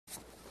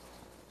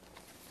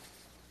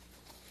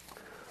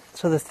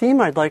So the theme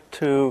I'd like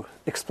to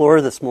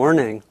explore this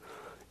morning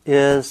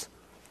is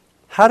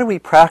how do we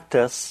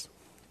practice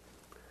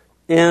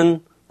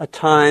in a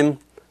time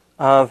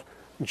of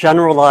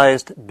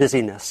generalized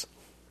busyness?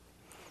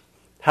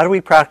 How do we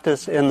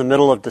practice in the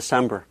middle of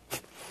December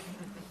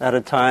at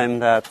a time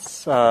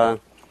that's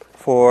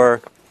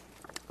for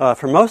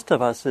most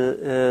of us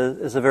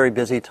is a very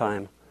busy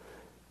time?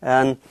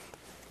 And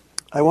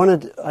I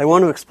want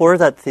to explore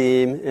that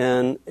theme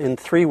in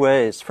three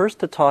ways. First,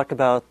 to talk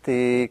about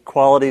the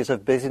qualities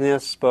of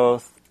busyness,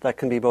 both that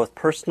can be both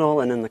personal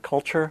and in the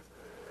culture,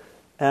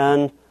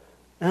 and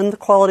the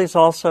qualities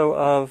also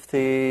of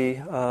the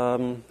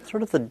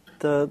sort of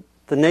the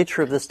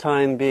nature of this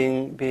time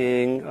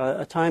being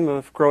a time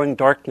of growing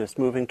darkness,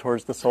 moving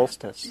towards the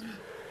solstice.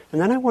 And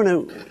then I want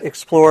to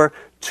explore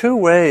two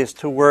ways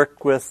to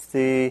work with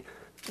the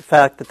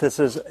fact that this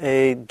is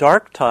a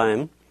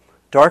darker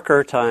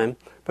time,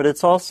 but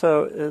it's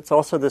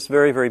also this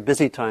very, very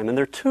busy time. And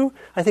there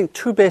are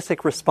two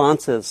basic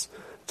responses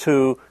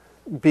to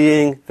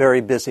being very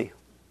busy.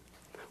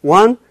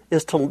 One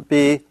is to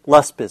be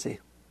less busy.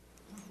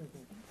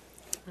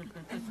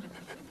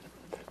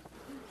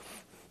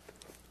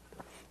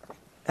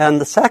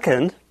 And the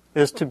second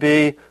is to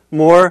be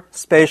more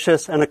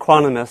spacious and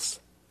equanimous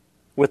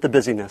with the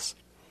busyness.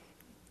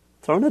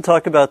 So I want to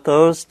talk about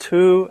those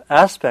two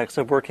aspects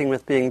of working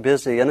with being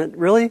busy. And it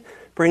really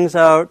brings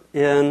out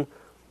in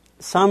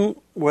some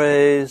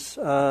ways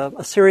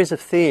a series of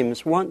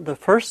themes. The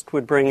first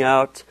would bring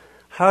out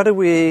how do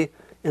we,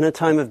 in a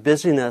time of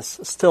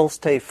busyness, still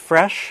stay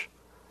fresh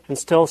and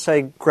still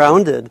stay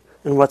grounded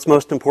in what's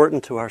most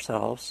important to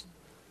ourselves.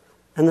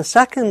 And the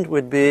second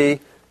would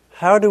be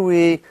how do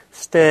we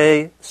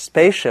stay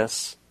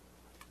spacious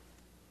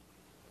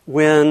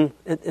when,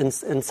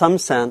 in some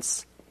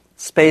sense,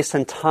 space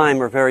and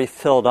time are very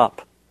filled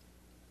up.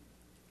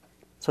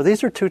 So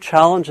these are two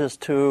challenges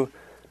to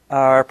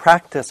our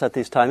practice at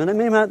these times. And it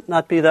may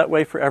not be that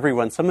way for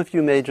everyone. Some of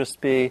you may just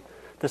be,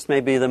 this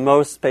may be the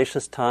most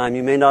spacious time.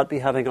 You may not be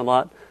having a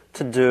lot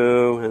to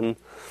do, and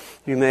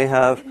you may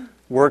have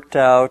worked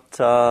out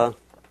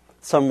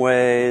some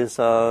ways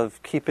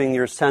of keeping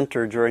your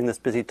center during this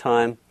busy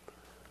time.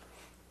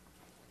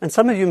 And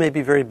some of you may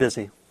be very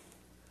busy.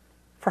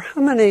 For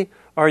how many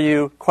are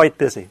you quite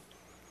busy?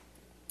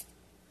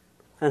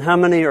 And how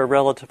many are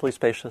relatively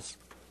spacious?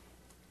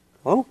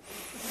 Oh,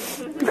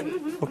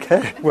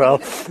 okay.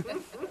 Well,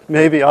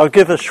 maybe I'll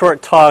give a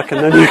short talk, and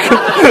then you can,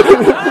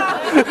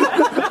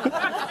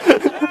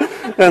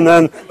 and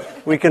then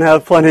we can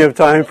have plenty of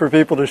time for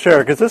people to share.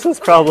 Because this is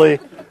probably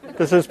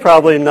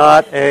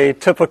not a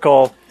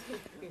typical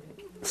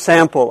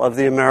sample of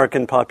the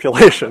American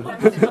population.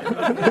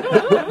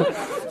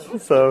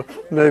 So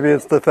maybe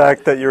it's the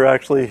fact that you're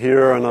actually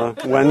here on a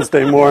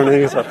Wednesday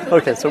morning. So,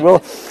 okay,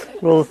 so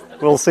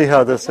we'll see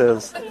how this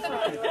is.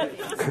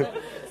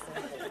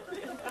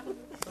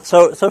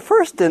 So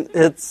first,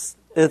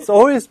 it's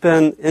always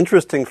been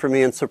interesting for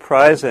me and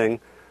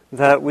surprising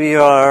that we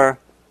are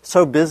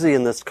so busy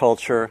in this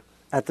culture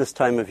at this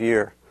time of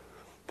year,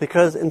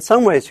 because in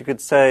some ways you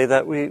could say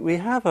that we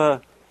have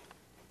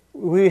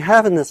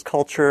in this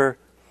culture,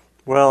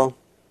 well,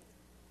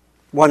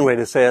 one way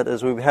to say it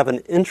is we have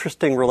an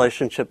interesting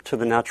relationship to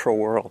the natural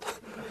world.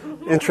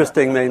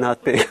 Interesting may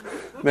not be.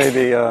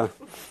 Maybe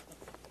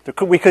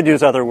we could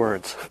use other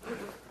words.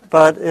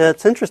 But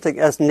it's interesting.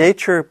 As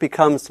nature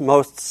becomes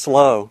most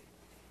slow,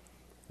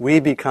 we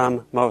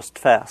become most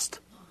fast.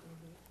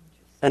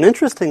 And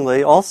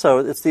interestingly, also,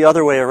 it's the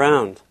other way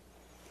around.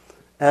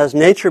 As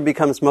nature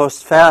becomes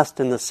most fast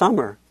in the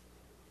summer,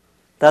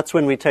 that's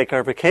when we take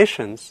our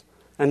vacations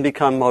and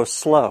become most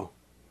slow.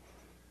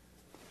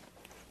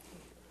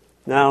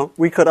 Now,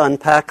 we could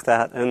unpack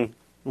that and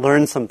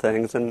learn some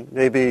things, and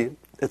maybe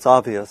it's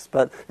obvious,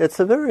 but it's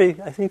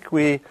I think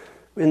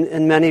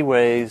in many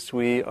ways,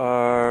 we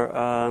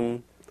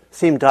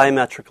seem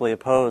diametrically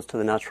opposed to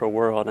the natural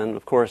world, and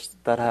of course,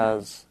 that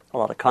has a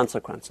lot of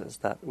consequences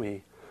that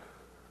we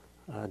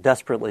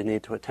desperately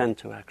need to attend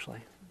to,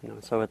 actually.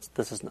 So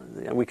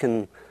we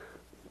can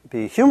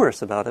be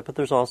humorous about it, but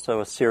there's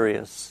also a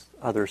serious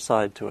other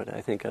side to it,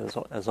 I think,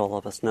 as all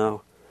of us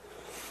know.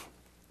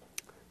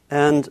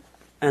 And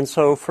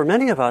so for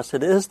many of us,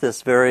 it is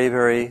this very,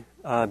 very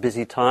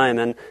busy time.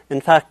 And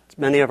in fact,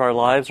 many of our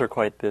lives are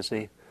quite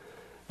busy.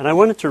 And I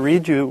wanted to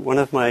read you one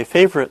of my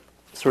favorite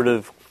sort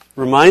of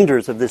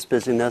reminders of this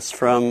busyness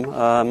from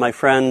my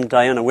friend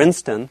Diana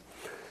Winston.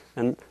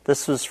 And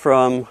this is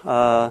from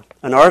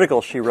an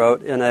article she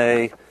wrote in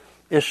a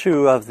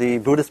issue of the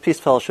Buddhist Peace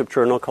Fellowship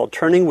Journal called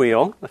Turning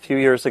Wheel a few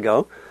years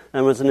ago.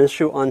 And it was an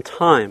issue on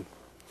time.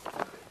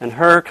 And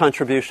her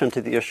contribution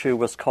to the issue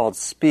was called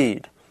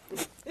Speed.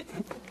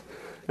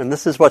 And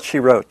this is what she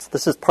wrote.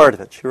 This is part of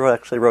it. She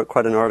actually wrote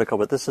quite an article,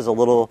 but this is a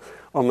little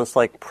almost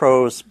like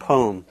prose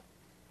poem.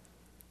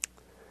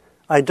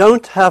 I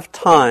don't have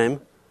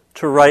time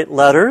to write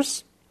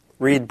letters,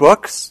 read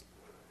books,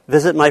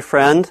 visit my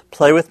friend,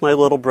 play with my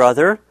little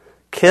brother,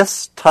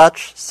 kiss,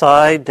 touch,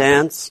 sigh,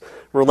 dance,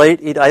 relate,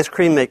 eat ice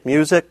cream, make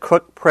music,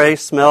 cook, pray,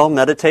 smell,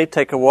 meditate,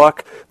 take a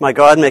walk. My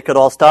God, make it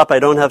all stop. I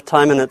don't have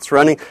time and it's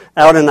running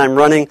out and I'm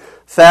running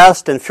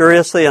fast and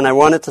furiously and I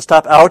want it to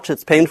stop. Ouch,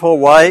 it's painful.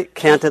 Why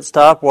can't it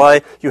stop?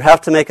 Why? You have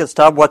to make it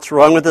stop. What's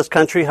wrong with this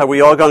country? Have we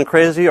all gone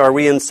crazy? Are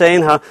we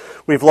insane? How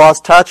we've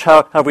lost touch?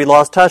 How have we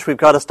lost touch? We've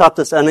got to stop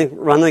this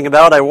running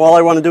about. All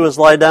I want to do is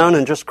lie down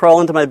and just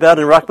crawl into my bed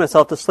and rock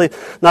myself to sleep.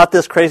 Not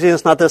this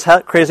craziness, not this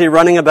crazy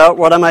running about.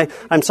 What am I?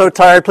 I'm so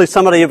tired. Please,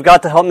 somebody, you've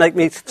got to help make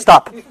me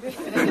stop.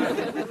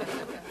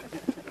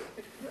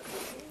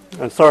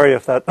 I'm sorry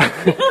if that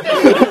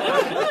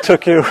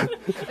took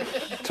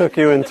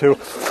you into.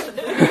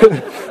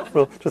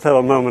 We'll just have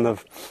a moment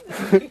of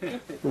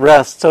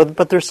rest. So,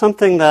 but there's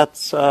something that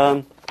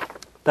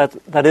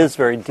is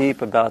very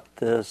deep about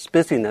this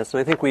busyness,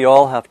 and I think we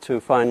all have to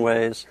find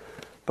ways,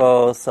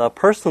 both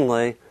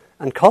personally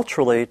and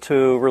culturally,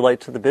 to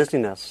relate to the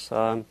busyness.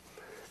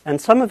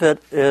 And some of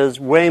it is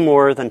way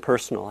more than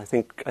personal. I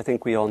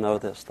think we all know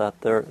this,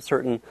 that there are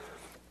certain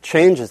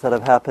changes that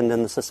have happened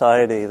in the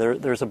society.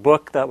 There's a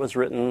book that was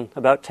written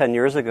about 10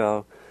 years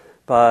ago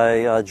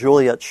by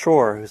Juliet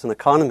Schor, who's an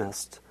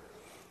economist.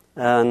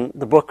 And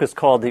the book is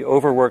called The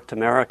Overworked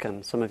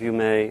American. Some of you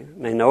may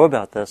know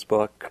about this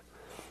book.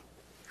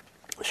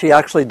 She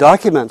actually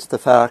documents the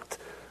fact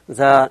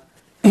that,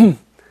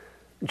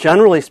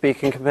 generally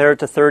speaking, compared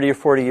to 30 or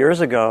 40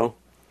 years ago,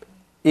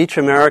 each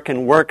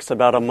American works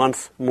about a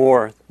month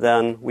more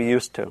than we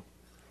used to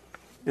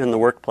in the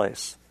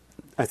workplace.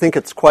 I think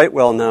it's quite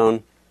well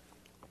known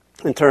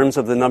in terms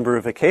of the number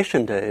of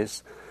vacation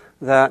days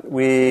that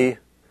the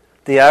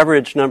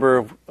average number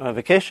of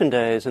vacation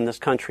days in this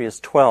country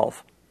is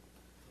 12.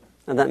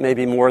 And that may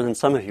be more than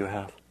some of you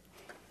have.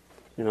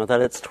 You know,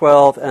 that it's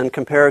 12, and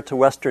compared to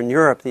Western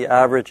Europe, the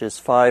average is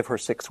 5 or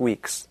 6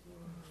 weeks.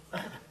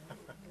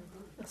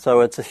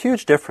 So it's a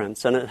huge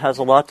difference, and it has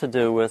a lot to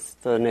do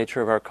with the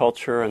nature of our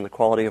culture and the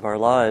quality of our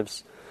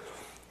lives.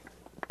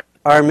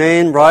 Our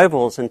main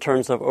rivals in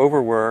terms of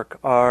overwork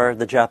are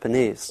the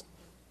Japanese.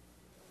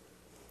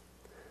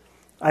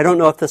 I don't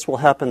know if this will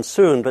happen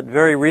soon, but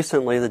very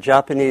recently the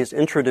Japanese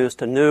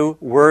introduced a new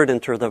word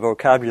into the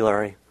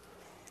vocabulary.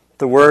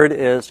 The word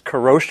is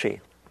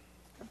karoshi.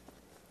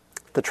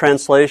 The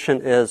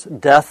translation is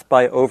death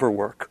by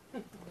overwork.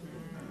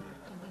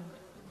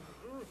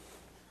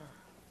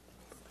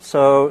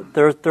 So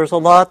there's a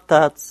lot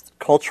that's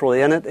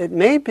culturally, and it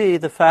may be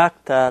the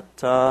fact that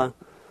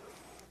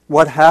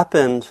what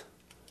happened,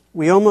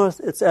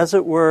 it's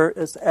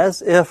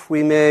as if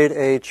we made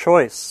a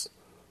choice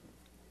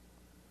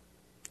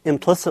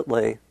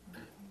implicitly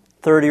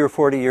 30 or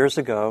 40 years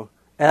ago,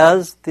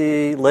 as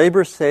the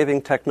labor-saving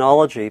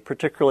technology,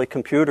 particularly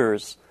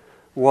computers,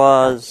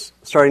 was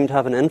starting to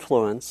have an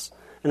influence.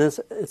 And it's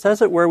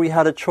as it were we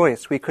had a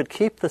choice. We could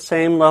keep the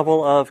same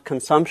level of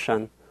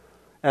consumption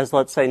as,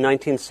 let's say,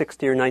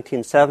 1960 or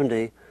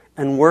 1970,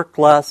 and work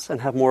less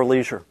and have more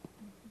leisure.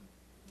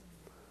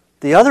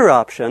 The other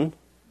option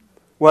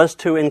was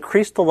to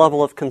increase the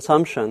level of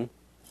consumption,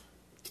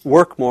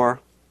 work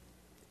more,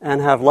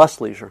 and have less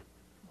leisure.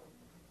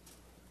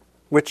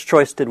 Which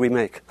choice did we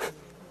make?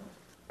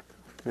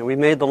 And we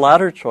made the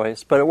latter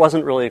choice, but it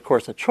wasn't really, of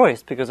course, a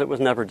choice because it was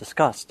never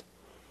discussed.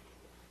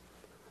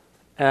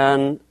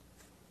 And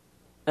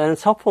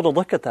it's helpful to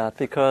look at that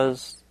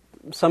because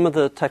some of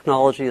the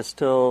technology is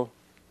still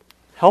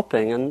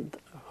helping, and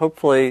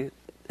hopefully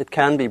it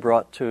can be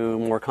brought to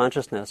more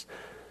consciousness.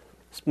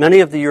 Many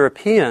of the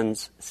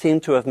Europeans seem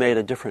to have made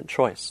a different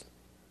choice.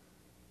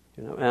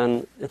 You know,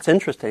 and it's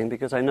interesting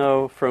because I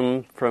know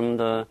from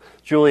the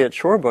Juliet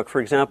Schor book,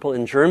 for example,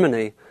 in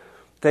Germany,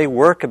 they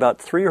work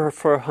about 300 or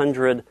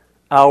 400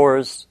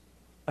 hours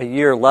a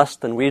year less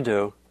than we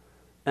do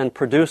and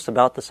produce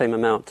about the same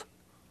amount.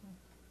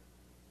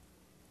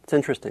 It's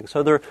interesting.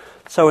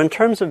 So in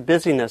terms of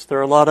busyness, there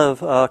are a lot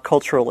of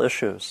cultural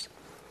issues.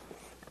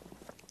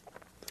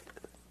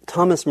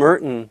 Thomas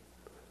Merton,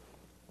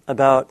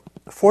 about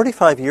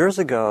 45 years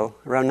ago,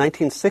 around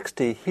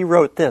 1960, he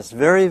wrote this,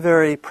 very,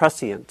 very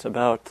prescient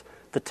about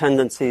the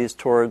tendencies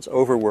towards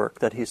overwork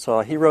that he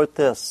saw. He wrote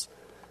this: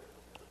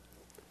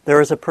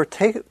 "There is a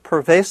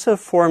pervasive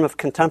form of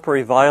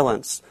contemporary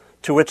violence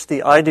to which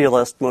the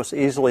idealist most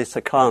easily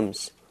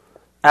succumbs: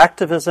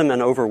 activism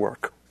and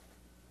overwork.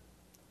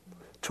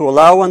 To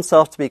allow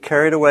oneself to be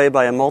carried away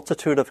by a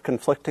multitude of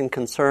conflicting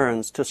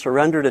concerns, to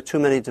surrender to too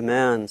many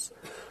demands,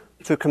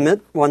 to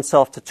commit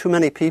oneself to too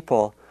many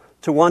people,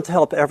 to want to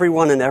help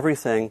everyone and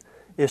everything,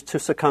 is to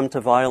succumb to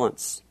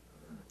violence.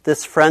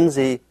 This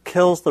frenzy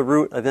kills the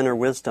root of inner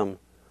wisdom,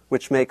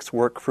 which makes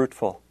work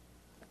fruitful."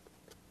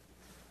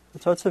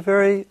 And so it's a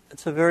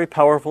very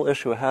powerful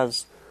issue. It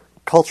has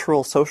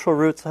cultural, social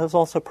roots. It has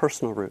also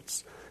personal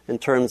roots in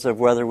terms of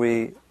whether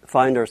we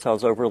find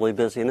ourselves overly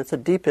busy. And it's a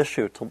deep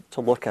issue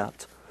to look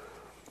at.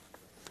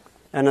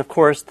 And of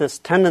course, this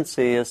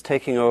tendency is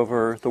taking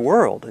over the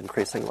world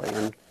increasingly.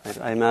 And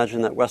I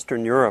imagine that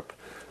Western Europe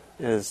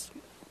is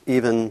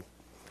even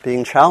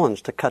being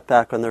challenged to cut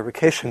back on their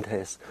vacation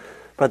days.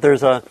 But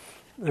there's a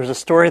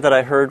story that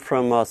I heard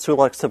from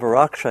Sulak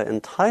Sivaraksha in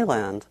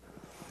Thailand,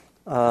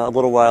 a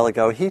little while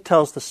ago. He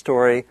tells the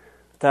story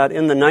that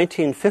in the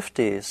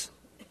 1950s,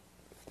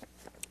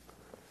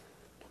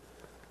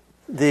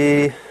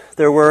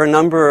 there were a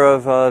number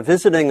of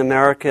visiting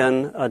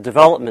American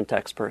development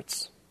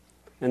experts,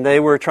 and they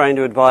were trying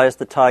to advise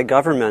the Thai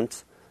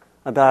government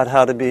about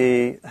how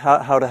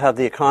to have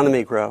the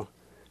economy grow.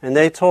 And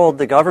they told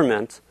the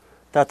government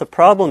that the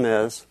problem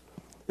is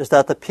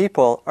that the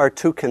people are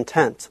too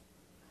content.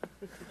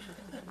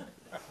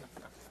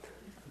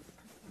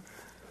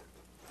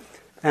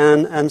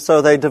 And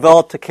so they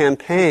developed a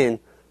campaign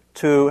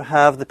to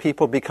have the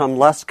people become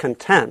less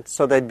content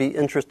so they'd be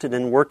interested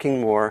in working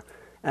more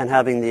and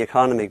having the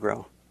economy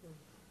grow.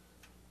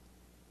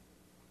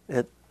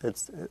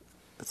 It's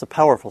a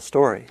powerful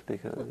story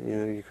because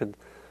you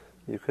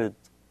could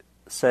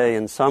say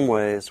in some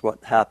ways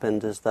what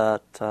happened is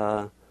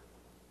that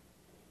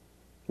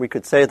we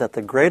could say that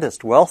the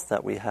greatest wealth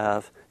that we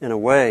have in a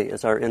way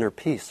is our inner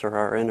peace or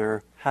our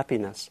inner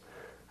happiness.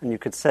 And you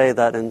could say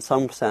that in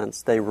some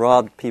sense they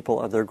robbed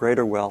people of their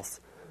greater wealth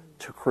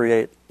to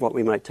create what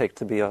we might take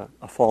to be a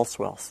false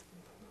wealth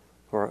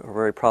or a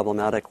very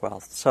problematic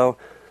wealth. So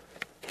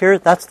here,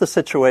 that's the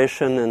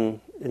situation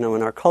in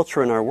our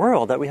culture, in our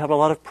world, that we have a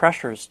lot of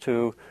pressures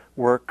to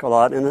work a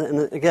lot.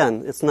 And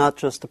again, it's not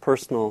just a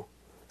personal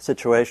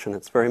situation.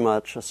 It's very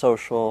much a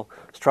social,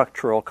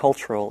 structural,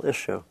 cultural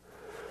issue.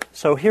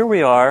 So here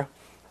we are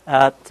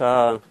at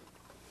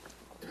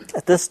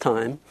this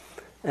time,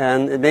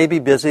 and it may be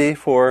busy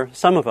for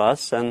some of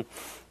us, and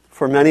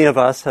for many of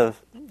us,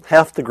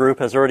 half the group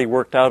has already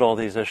worked out all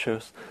these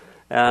issues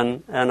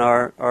and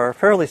are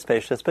fairly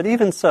spacious. But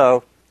even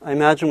so, I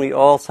imagine we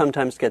all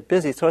sometimes get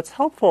busy. So it's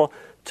helpful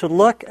to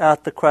look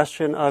at the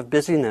question of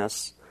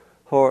busyness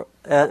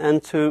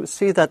and to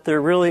see that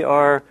there really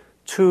are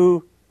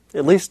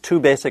at least two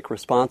basic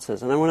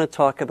responses. And I want to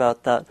talk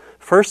about that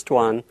first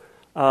one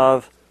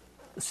of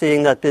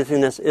seeing that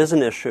busyness is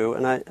an issue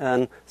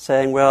and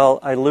saying, well,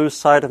 I lose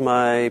sight of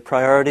my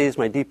priorities,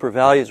 my deeper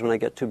values when I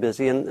get too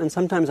busy, and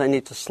sometimes I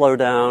need to slow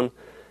down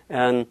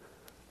and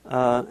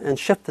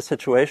shift the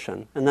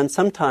situation. And then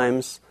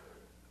sometimes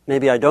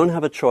maybe I don't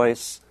have a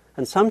choice,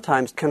 and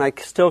sometimes can I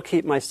still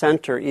keep my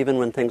center even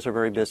when things are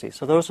very busy?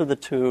 So those are the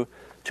two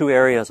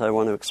areas I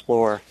want to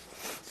explore.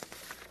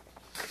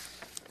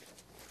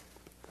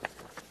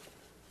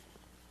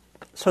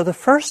 So the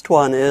first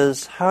one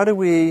is, how do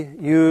we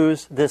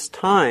use this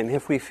time,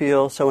 if we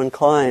feel so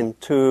inclined,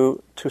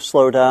 to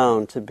slow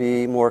down, to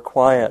be more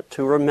quiet,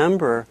 to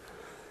remember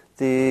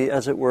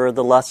as it were,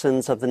 the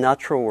lessons of the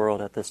natural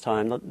world at this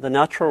time. The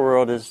natural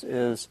world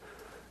is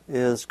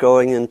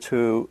going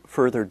into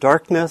further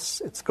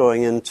darkness. It's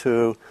going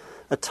into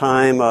a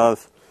time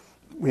of,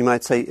 we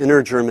might say,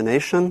 inner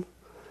germination,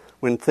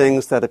 when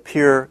things that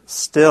appear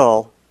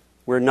still,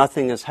 where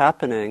nothing is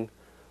happening,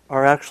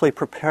 are actually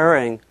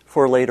preparing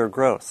for later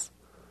growth.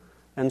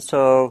 And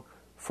so,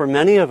 for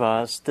many of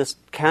us, this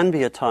can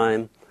be a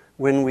time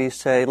when we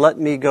say, let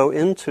me go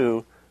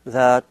into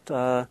that,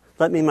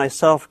 let me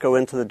myself go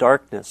into the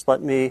darkness,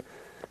 let me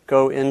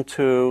go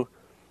into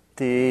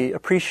the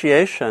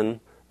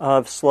appreciation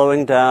of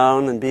slowing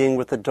down and being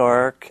with the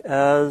dark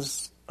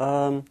as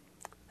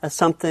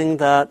something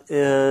that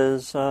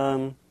is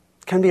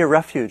can be a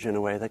refuge in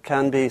a way, that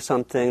can be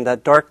something,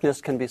 that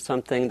darkness can be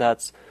something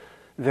that's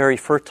very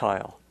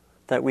fertile,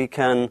 that we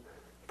can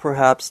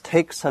perhaps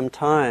take some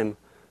time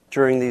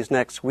during these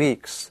next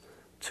weeks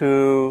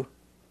to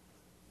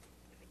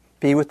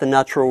be with the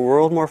natural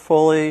world more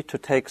fully, to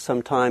take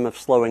some time of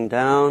slowing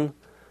down,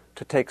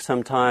 to take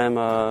some time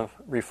of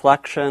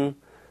reflection,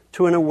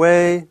 to in a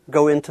way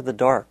go into the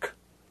dark,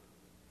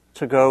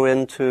 to go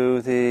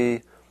into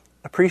the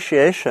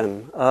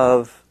appreciation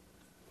of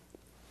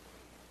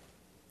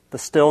the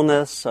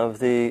stillness, of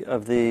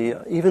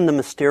the even the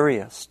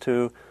mysterious,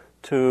 to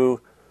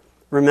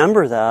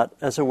remember that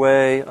as a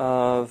way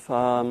of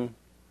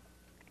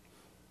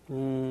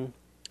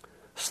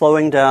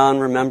slowing down,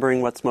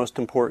 remembering what's most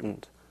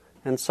important.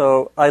 And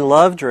so I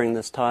love during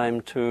this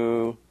time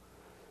to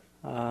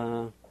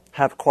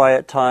have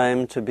quiet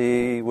time, to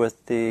be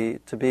with the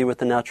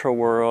natural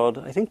world.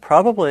 I think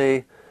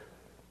probably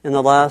in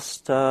the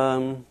last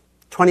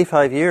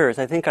 25 years,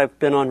 I think I've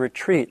been on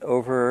retreat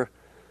over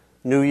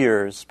New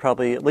Year's,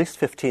 probably at least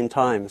 15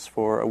 times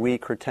for a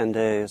week or 10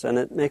 days, and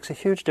it makes a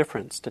huge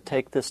difference to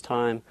take this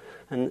time.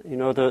 And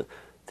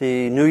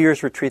the New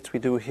Year's retreats we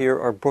do here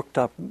are booked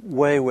up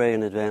way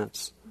in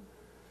advance.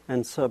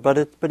 And so,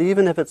 but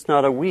even if it's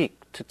not a week,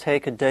 to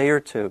take a day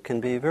or two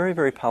can be very,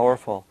 very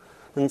powerful.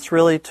 And it's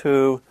really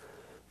to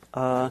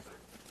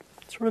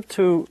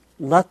to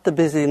let the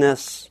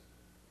busyness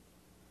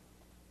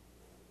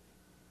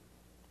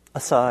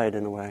aside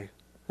in a way.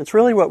 It's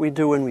really what we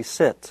do when we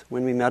sit,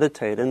 when we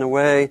meditate. In a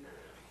way,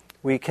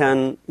 we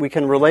can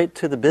relate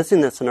to the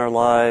busyness in our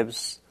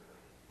lives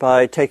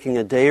by taking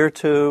a day or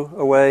two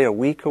away, a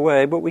week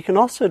away, but we can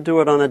also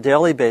do it on a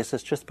daily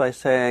basis just by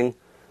saying,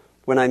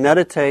 when I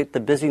meditate, the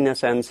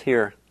busyness ends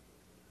here.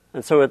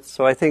 And so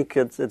I think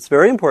it's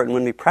very important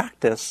when we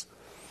practice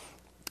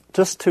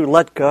just to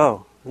let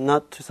go,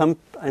 Not to some.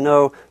 I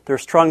know there are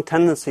strong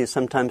tendencies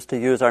sometimes to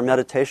use our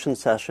meditation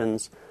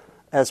sessions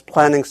as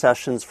planning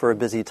sessions for a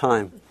busy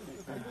time.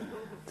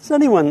 Does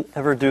anyone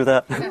ever do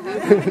that?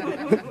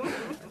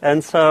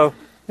 And so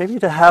maybe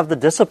to have the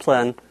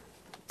discipline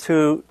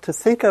to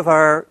think of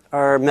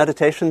our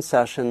meditation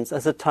sessions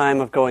as a time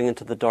of going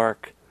into the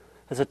dark,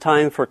 as a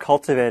time for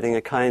cultivating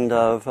a kind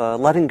of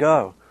letting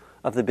go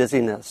of the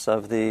busyness,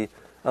 of the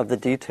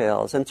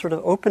details, and sort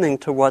of opening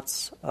to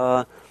what's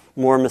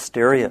more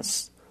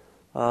mysterious.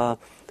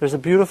 There's a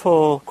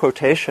beautiful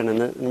quotation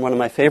in one of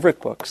my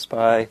favorite books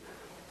by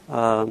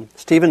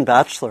Stephen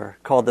Batchelor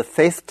called The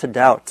Faith to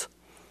Doubt,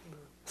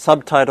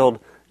 subtitled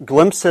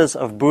Glimpses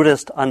of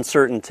Buddhist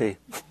Uncertainty.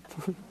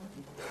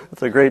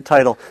 That's a great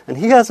title. And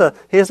he has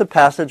a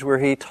passage where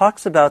he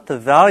talks about the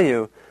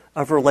value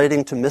of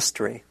relating to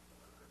mystery.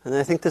 And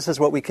I think this is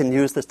what we can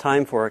use this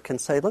time for. It can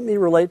say, let me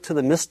relate to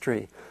the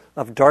mystery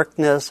of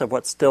darkness, of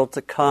what's still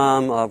to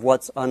come, of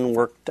what's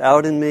unworked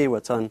out in me,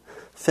 what's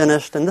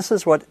unfinished. And this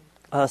is what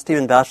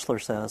Stephen Batchelor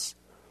says.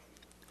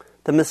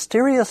 The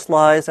mysterious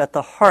lies at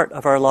the heart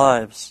of our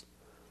lives,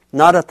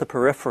 not at the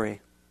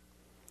periphery.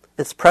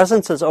 Its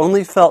presence is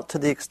only felt to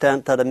the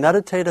extent that a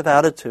meditative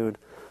attitude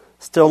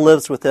still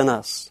lives within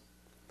us.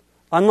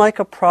 Unlike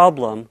a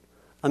problem,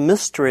 a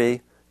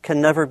mystery can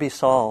never be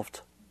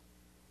solved.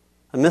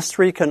 A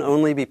mystery can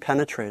only be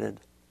penetrated.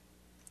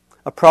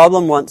 A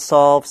problem once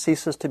solved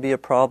ceases to be a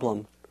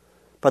problem,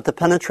 but the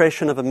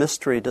penetration of a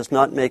mystery does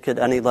not make it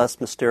any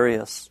less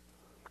mysterious.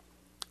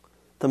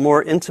 The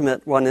more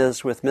intimate one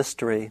is with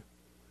mystery,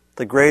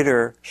 the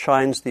greater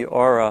shines the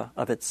aura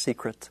of its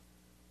secret.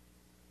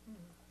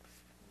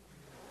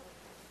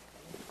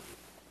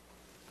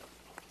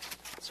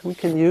 So we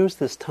can use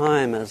this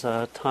time as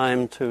a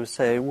time to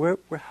say,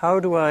 how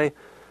do I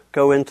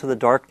go into the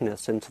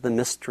darkness, into the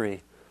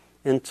mystery,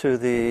 into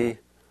the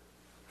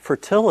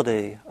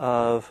fertility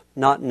of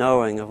not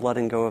knowing, of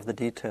letting go of the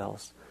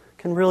details?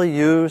 Can really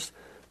use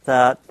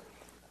that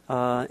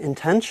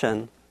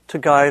intention to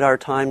guide our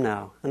time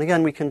now. And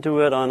again, we can do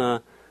it on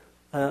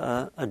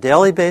a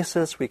daily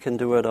basis. We can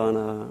do it on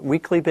a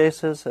weekly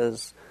basis,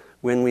 as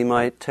when we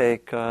might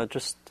take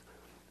just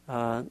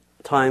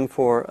time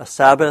for a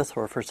Sabbath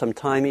or for some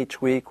time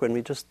each week when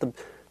we just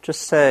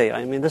say,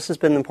 I mean, this has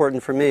been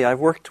important for me. I've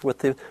worked with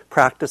the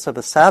practice of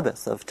a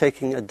Sabbath, of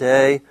taking a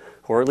day,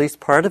 or at least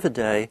part of a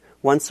day,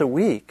 once a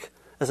week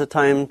as a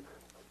time,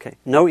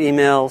 no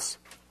emails,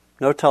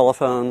 no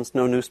telephones,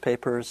 no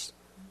newspapers,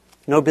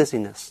 no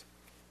busyness.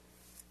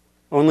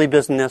 Only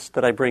business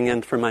that I bring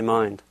in from my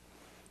mind,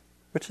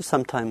 which is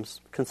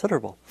sometimes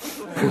considerable.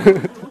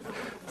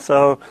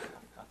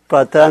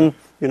 But then,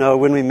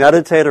 when we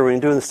meditate or when we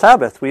do the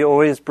Sabbath, we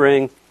always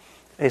bring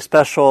a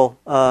special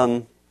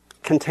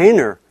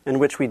container in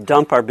which we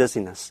dump our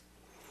busyness.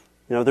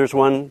 There's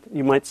one,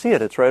 you might see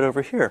it, it's right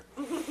over here.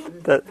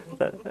 that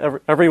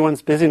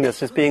everyone's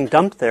busyness is being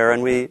dumped there,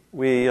 and we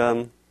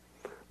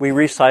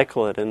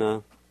recycle it in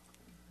a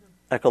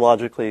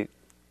ecologically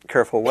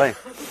careful way.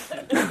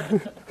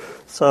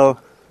 So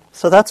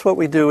that's what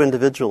we do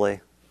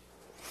individually.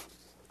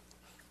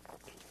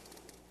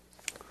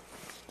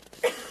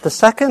 The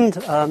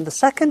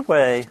second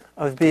way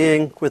of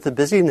being with the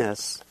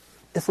busyness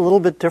is a little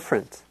bit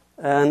different,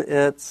 and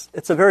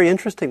it's a very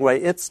interesting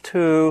way. It's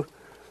to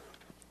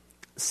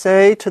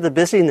say to the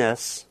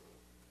busyness,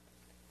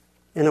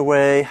 in a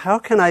way, how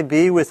can I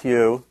be with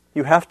you?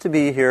 You have to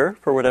be here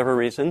for whatever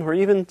reason, or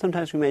even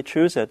sometimes we may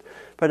choose it,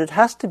 but it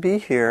has to be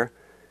here.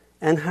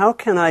 And how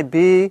can I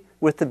be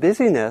with the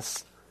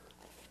busyness,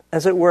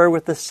 as it were,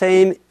 with the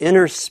same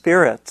inner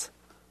spirit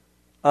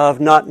of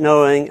not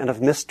knowing and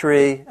of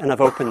mystery and of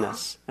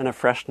openness and of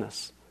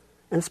freshness?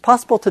 And it's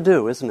possible to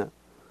do, isn't it?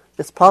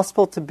 It's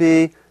possible to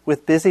be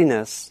with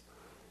busyness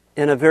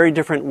in a very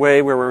different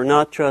way, where we're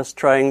not just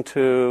trying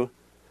to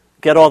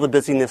get all the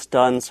busyness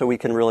done so we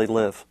can really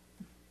live.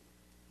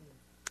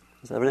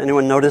 Has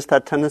anyone noticed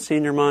that tendency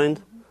in your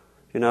mind?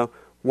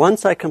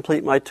 Once I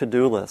complete my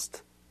to-do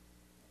list,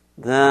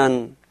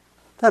 then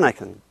I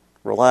can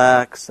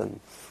relax and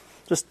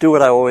just do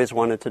what I always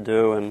wanted to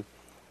do. And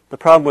the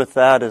problem with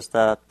that is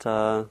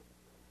that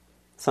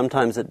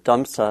sometimes it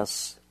dumps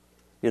us,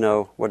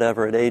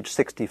 at age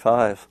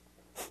 65,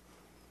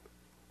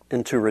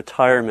 into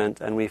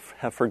retirement, and we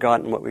have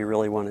forgotten what we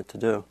really wanted to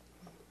do.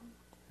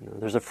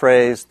 There's a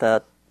phrase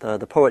that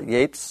the poet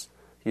Yeats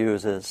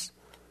uses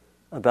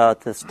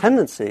about this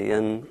tendency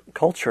in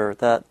culture,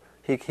 that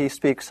he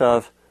speaks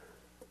of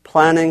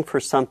planning for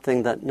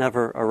something that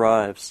never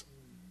arrives.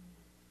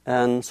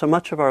 And so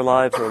much of our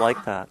lives are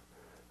like that.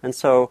 And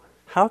so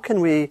how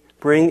can we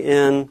bring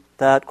in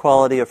that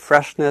quality of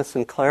freshness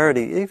and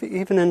clarity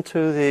even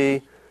into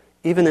the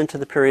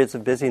periods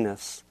of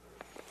busyness?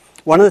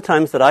 One of the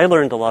times that I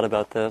learned a lot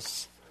about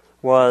this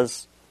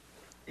was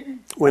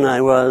when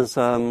I was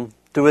I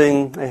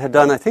had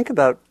done, I think,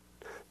 about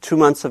 2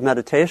 months of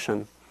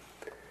meditation.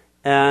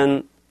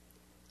 And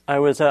I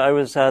was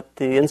at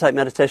the Insight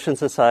Meditation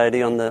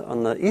Society on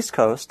the East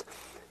Coast,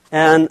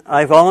 and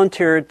I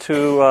volunteered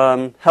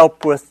to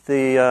help with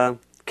the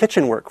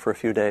kitchen work for a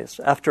few days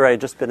after I had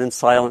just been in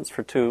silence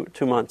for two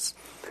months.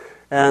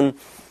 And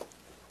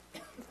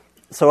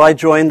so I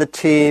joined the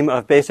team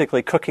of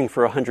basically cooking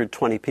for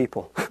 120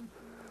 people.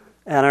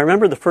 And I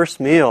remember the first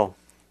meal,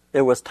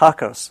 it was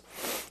tacos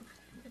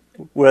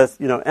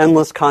with,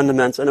 endless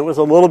condiments, and it was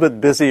a little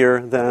bit busier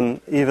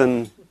than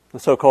even the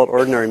so-called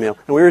ordinary meal.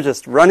 And we were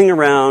just running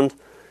around,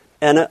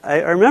 and I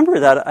remember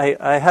that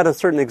I had a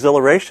certain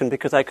exhilaration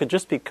because I could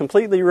just be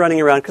completely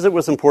running around because it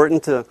was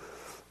important to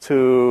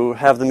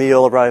have the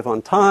meal arrive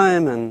on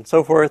time and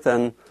so forth.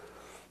 And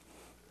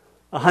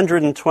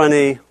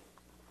 120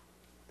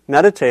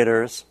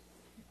 meditators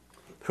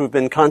who've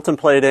been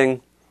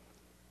contemplating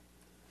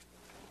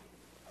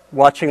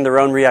watching their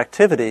own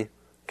reactivity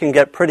can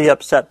get pretty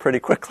upset pretty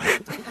quickly.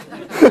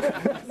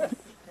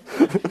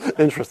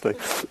 Interesting.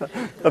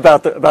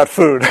 About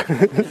food.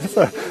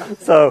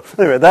 so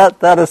anyway,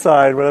 that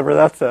aside, whatever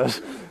that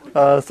says.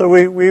 So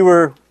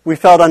we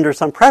felt under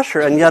some pressure,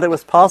 and yet it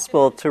was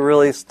possible to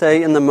really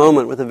stay in the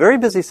moment with a very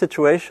busy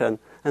situation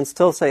and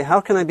still say,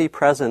 how can I be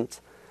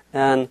present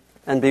and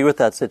be with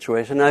that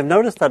situation? And I've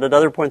noticed that at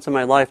other points in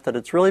my life that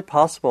it's really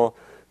possible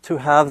to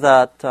have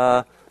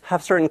that,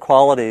 have certain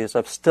qualities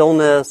of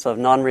stillness, of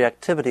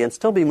non-reactivity, and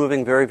still be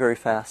moving very, very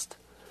fast.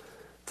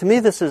 To me,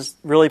 this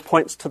really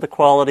points to the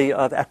quality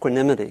of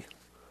equanimity,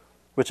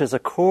 which is a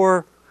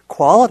core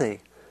quality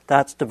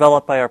that's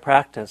developed by our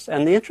practice.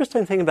 And the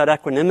interesting thing about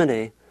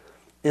equanimity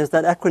is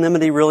that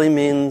equanimity really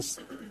means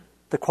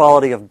the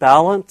quality of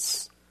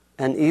balance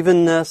and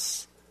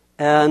evenness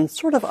and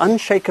sort of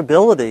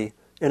unshakability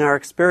in our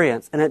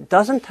experience. And it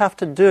doesn't have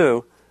to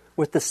do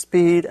with the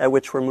speed at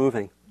which we're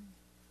moving.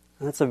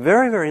 And that's a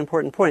very, very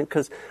important point,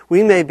 because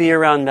we may be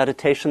around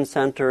meditation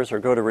centers or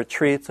go to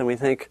retreats and we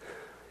think,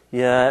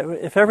 yeah,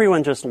 if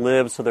everyone just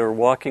lived so they were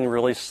walking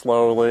really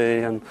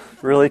slowly and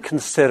really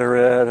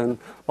considerate and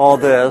all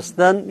this,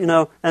 then,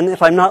 and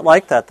if I'm not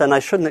like that, then I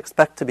shouldn't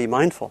expect to be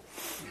mindful.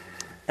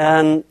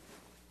 And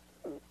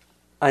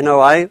I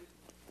know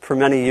for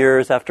many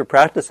years after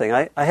practicing,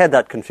 I had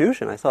that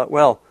confusion. I thought,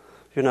 well,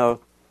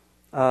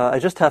 I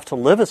just have to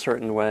live a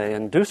certain way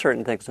and do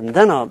certain things, and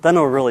then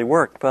it'll really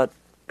work. But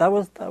that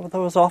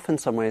was off in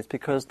some ways,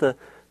 because the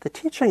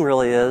teaching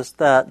really is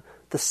that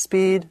the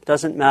speed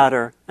doesn't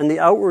matter, and the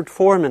outward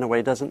form, in a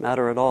way, doesn't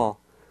matter at all.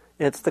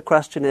 The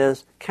question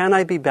is, can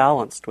I be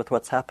balanced with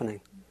what's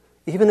happening,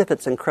 even if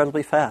it's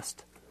incredibly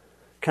fast?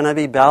 Can I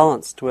be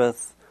balanced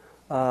with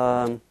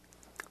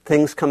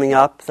things coming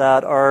up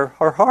that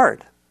are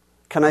hard?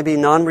 Can I be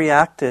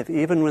non-reactive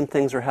even when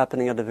things are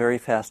happening at a very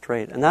fast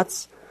rate? And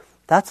that's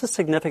a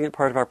significant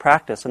part of our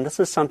practice. And this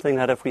is something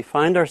that if we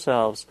find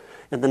ourselves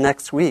in the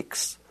next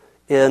weeks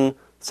in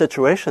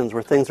situations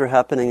where things are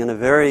happening in a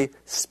very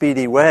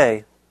speedy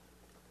way,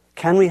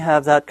 can we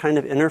have that kind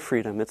of inner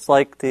freedom? It's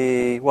like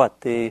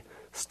the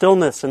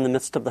stillness in the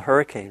midst of the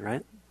hurricane,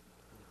 right?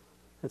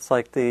 It's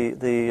like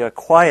the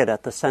quiet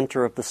at the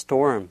center of the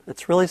storm.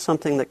 It's really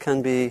something that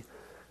can be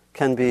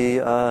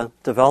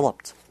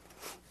developed.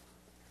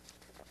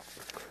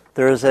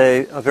 There is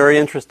a very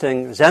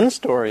interesting Zen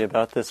story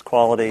about this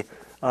quality,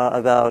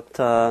 about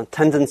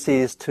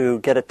tendencies to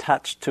get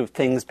attached to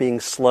things being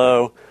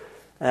slow,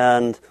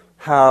 and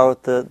how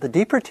the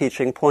deeper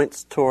teaching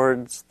points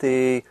towards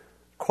the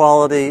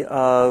quality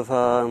of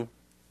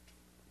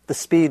the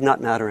speed not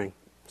mattering.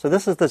 So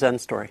this is the Zen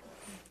story.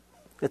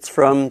 It's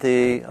from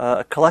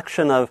a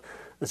collection of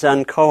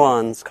Zen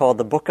koans called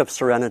the Book of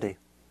Serenity.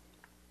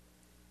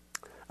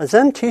 A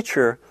Zen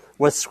teacher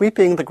was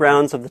sweeping the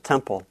grounds of the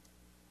temple.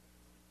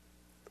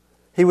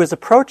 He was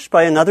approached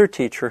by another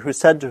teacher who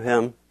said to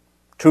him,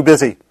 "Too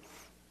busy."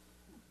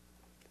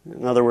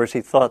 In other words,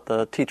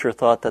 the teacher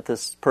thought that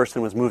this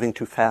person was moving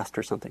too fast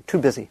or something. Too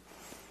busy.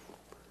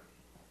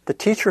 The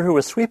teacher who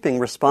was sweeping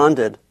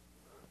responded,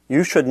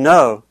 "You should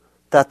know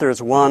that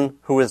there's one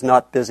who is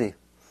not busy."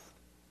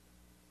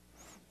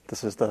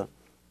 This is the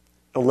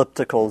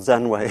elliptical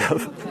Zen way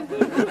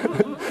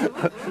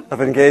of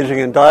engaging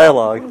in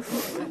dialogue.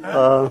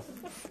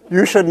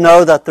 You should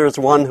know that there's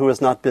one who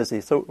is not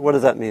busy. So what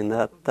does that mean?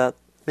 That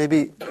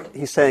maybe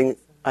he's saying,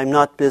 I'm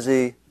not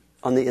busy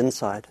on the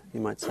inside,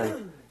 you might say.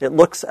 It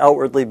looks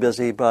outwardly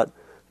busy, but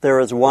there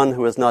is one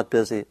who is not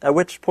busy. At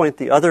which point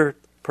the other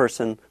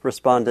person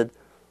responded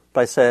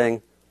by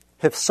saying,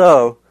 if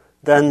so,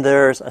 then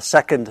there's a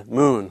second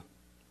moon.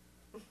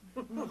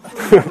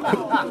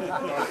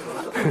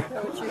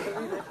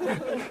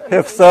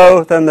 If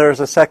so, then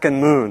there's a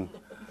second moon.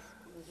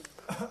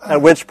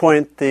 At which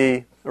point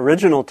the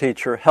original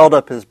teacher held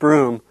up his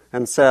broom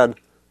and said,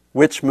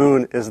 which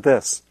moon is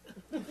this?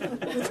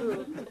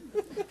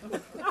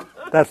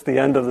 That's the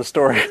end of the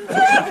story.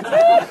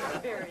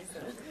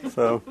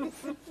 So,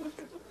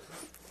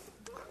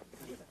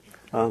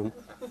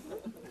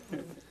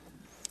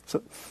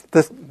 so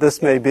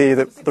this may be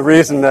the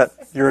reason that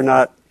you're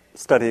not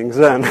studying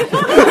Zen.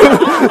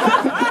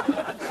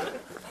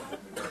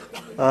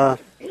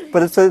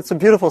 But it's a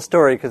beautiful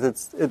story, because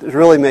it's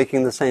really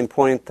making the same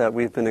point that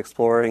we've been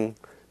exploring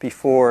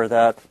before,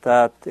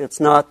 that it's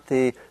not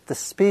the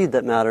speed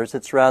that matters,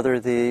 it's rather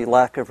the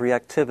lack of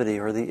reactivity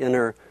or the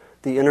inner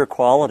the inner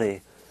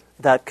quality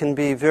that can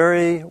be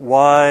very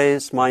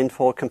wise,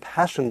 mindful,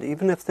 compassionate,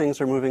 even if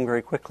things are moving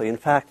very quickly. In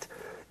fact,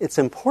 it's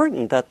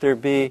important that there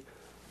be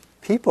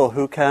people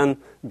who can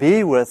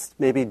be with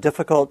maybe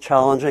difficult,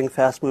 challenging,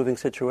 fast-moving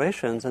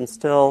situations and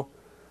still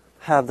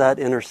have that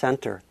inner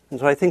center.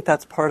 And so I think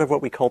that's part of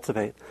what we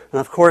cultivate.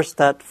 And of course,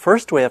 that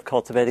first way of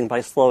cultivating,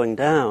 by slowing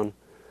down,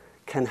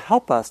 can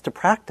help us to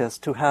practice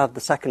to have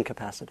the second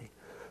capacity.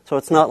 So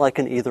it's not like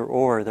an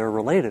either-or. They're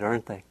related,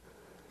 aren't they?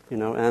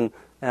 And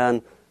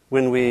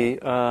when we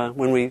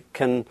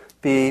can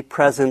be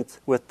present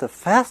with the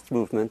fast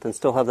movement and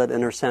still have that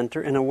inner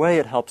center, in a way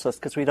it helps us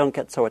because we don't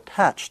get so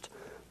attached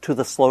to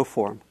the slow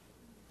form,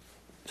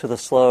 to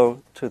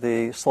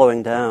the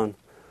slowing down.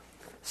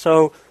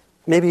 So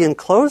maybe in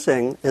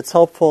closing, it's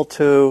helpful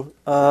to,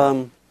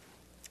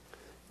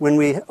 when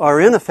we are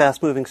in a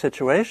fast-moving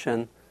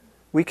situation,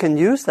 we can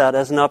use that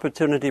as an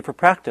opportunity for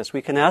practice.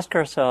 We can ask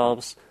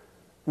ourselves,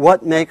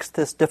 what makes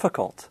this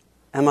difficult?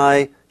 Am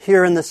I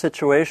here in this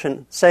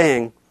situation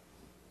saying,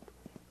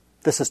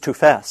 this is too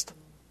fast?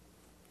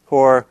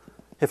 Or,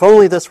 if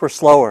only this were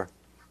slower,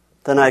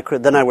 then I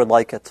would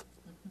like it.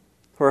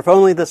 Or if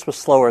only this was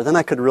slower, then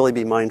I could really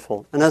be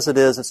mindful. And as it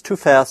is, it's too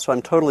fast, so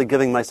I'm totally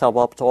giving myself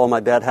up to all my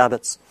bad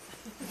habits.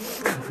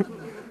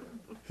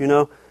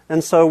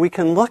 And so we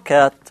can look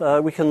at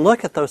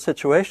those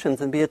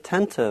situations and be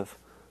attentive.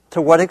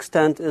 To what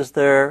extent is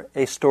there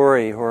a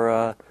story or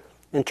a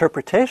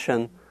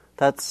interpretation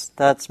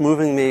that's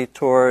moving me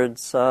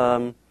towards,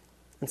 in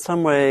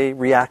some way,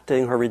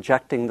 reacting or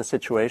rejecting the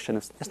situation?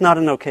 It's not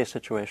an okay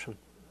situation.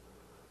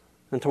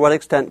 And to what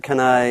extent can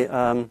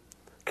I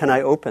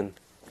open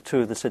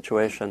to the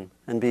situation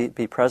and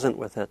be present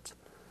with it?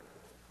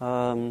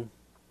 To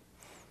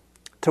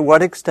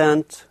what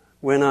extent,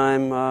 when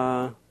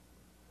I'm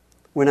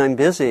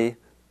busy,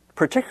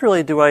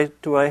 particularly do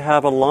I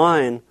have a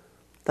line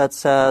that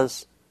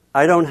says,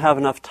 I don't have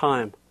enough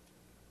time?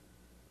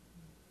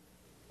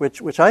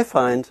 Which I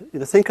find,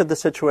 think of the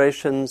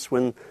situations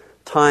when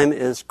time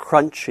is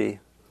crunchy,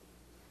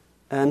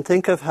 and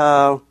think of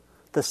how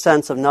the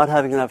sense of not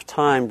having enough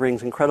time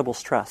brings incredible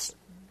stress.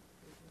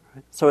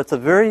 Right? So it's a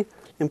very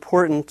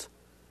important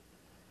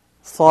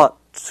thought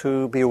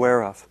to be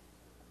aware of.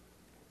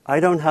 I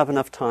don't have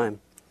enough time.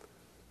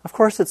 Of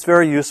course, it's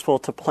very useful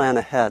to plan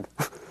ahead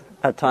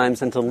at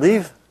times and to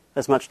leave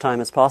as much time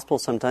as possible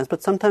sometimes,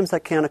 but sometimes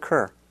that can't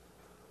occur.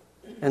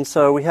 And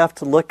so we have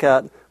to look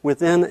at,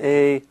 within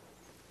a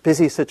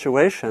busy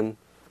situation,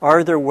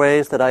 are there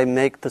ways that I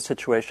make the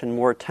situation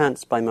more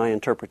tense by my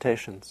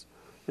interpretations?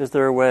 Is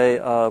there a way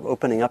of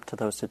opening up to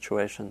those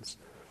situations?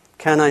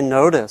 Can I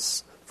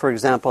notice, for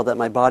example, that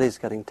my body's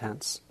getting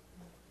tense,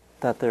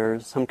 that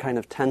there's some kind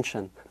of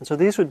tension? And so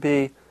these would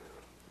be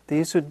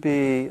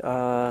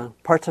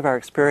parts of our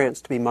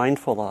experience to be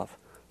mindful of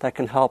that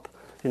can help.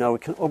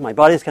 My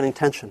body's getting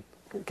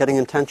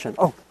in tension.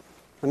 Oh,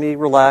 let me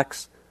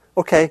relax.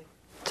 Okay,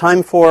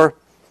 time for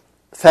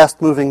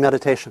fast-moving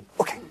meditation.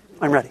 Okay,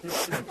 I'm ready.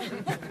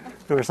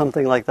 Or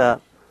something like that.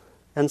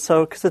 And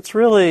so, because it's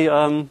really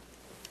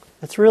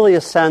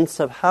a sense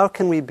of how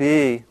can we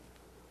be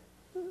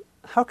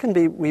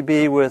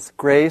with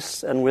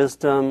grace and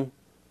wisdom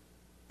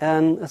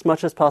and as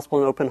much as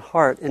possible an open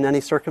heart in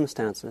any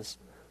circumstances,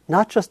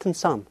 not just in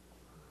some,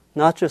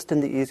 not just in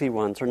the easy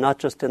ones, or not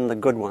just in the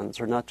good ones,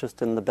 or not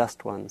just in the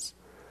best ones,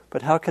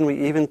 but how can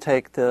we even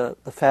take the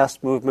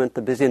fast movement,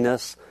 the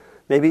busyness,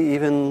 maybe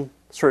even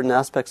certain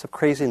aspects of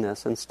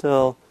craziness, and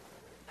still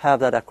have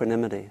that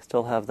equanimity,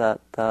 still have that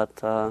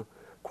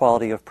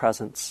quality of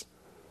presence.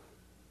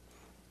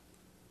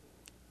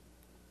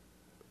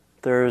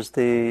 There's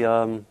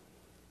a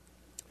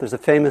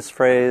famous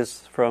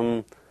phrase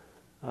from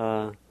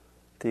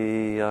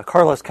the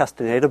Carlos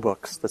Castaneda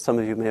books that some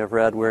of you may have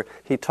read, where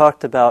he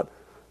talked about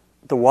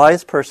the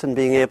wise person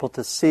being able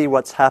to see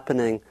what's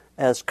happening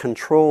as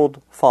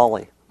controlled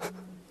folly,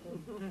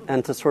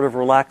 and to sort of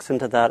relax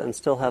into that and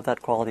still have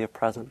that quality of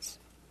presence.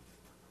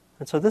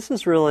 And so this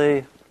is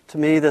really, to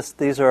me,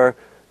 these are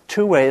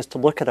two ways to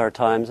look at our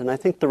times, and I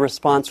think the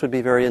response would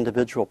be very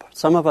individual.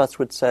 Some of us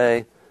would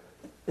say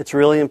it's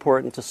really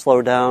important to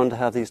slow down, to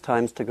have these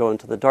times to go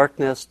into the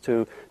darkness,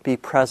 to be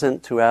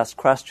present, to ask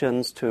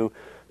questions, to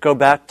go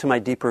back to my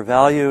deeper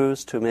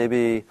values, to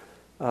maybe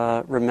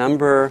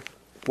remember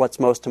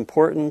what's most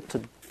important,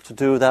 to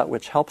do that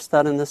which helps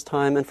that in this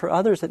time. And for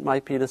others, it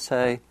might be to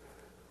say,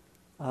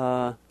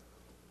 I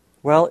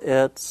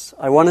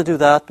want to do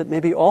that, but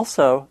maybe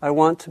also I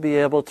want to be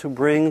able to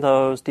bring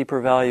those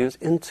deeper values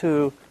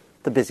into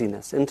the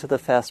busyness, into the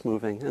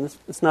fast-moving. And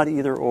it's not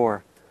either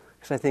or,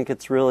 because I think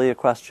it's really a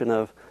question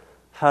of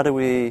how do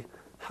we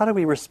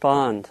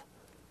respond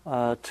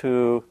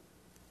to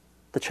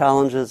the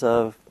challenges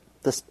of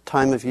this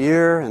time of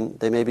year, and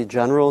they may be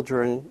general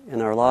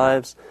in our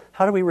lives.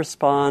 How do we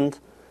respond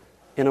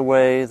in a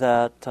way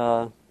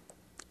that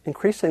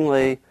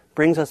increasingly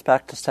brings us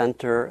back to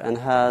center and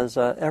has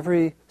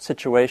every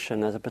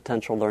situation as a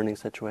potential learning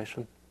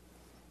situation?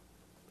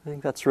 I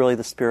think that's really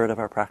the spirit of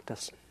our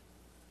practice.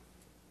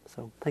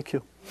 So, thank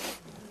you.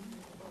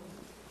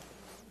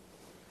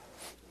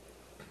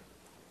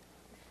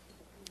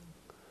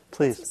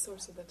 please. What's the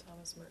source of the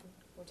Thomas Merton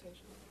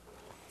quotation?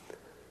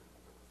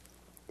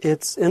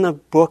 It's in a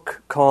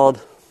book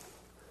called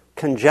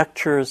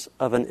Conjectures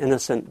of an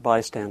Innocent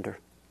Bystander.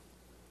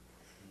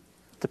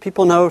 Do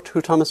people know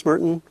who Thomas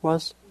Merton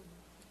was?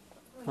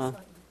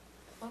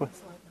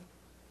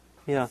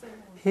 Yeah,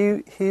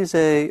 he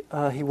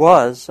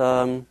was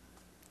a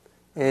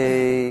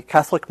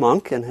Catholic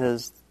monk in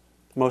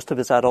most of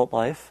his adult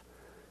life.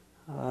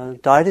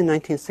 Died in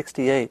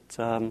 1968.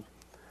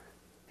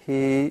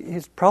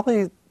 He's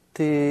probably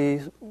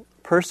the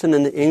person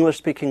in the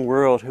English-speaking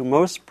world who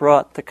most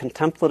brought the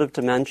contemplative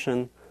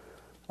dimension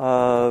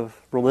of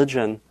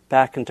religion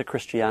back into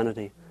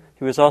Christianity.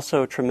 He was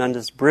also a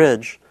tremendous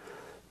bridge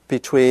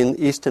between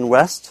East and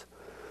West.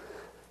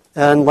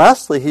 And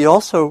lastly, he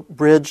also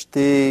bridged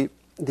the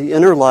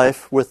inner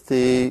life with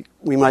the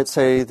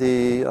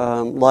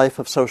life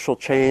of social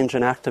change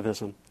and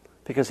activism.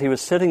 Because he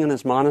was sitting in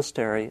his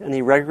monastery and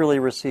he regularly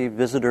received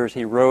visitors.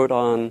 He wrote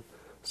on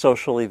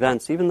social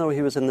events, even though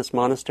he was in this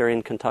monastery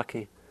in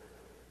Kentucky.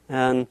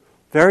 And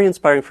very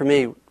inspiring for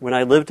me. When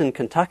I lived in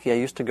Kentucky, I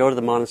used to go to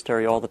the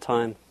monastery all the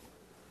time,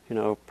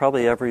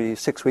 probably every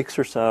 6 weeks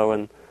or so,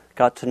 and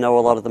got to know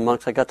a lot of the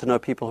monks. I got to know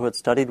people who had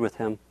studied with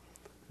him.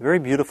 A very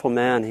beautiful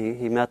man.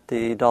 He met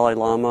the Dalai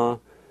Lama.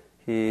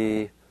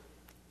 He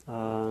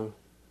met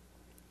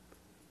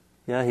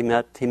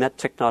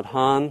Thich Nhat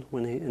Hanh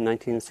in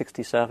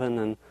 1967,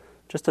 and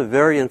just a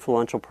very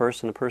influential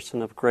person, a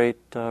person of great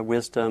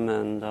wisdom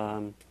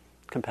and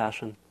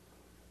compassion.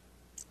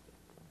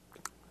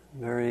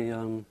 Very,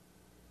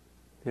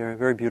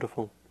 very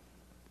beautiful.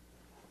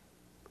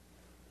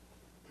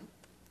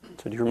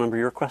 So, do you remember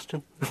your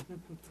question?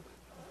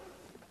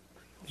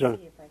 John.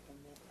 See if I can.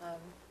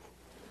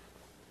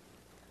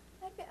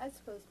 I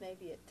suppose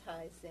maybe it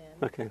ties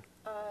in. Okay.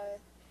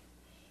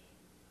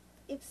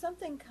 If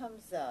something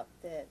comes up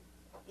that,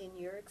 in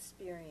your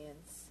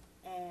experience,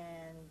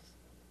 and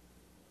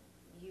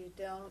you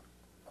don't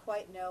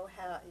quite know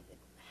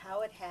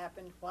how it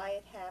happened, why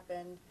it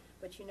happened,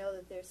 but you know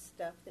that there's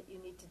stuff that you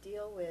need to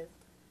deal with,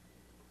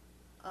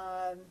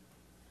 I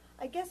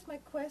guess my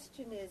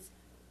question is,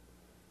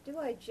 do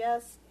I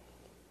just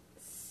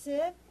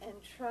sit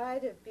and try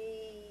to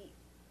be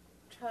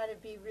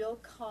real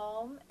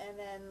calm and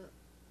then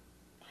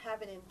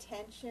have an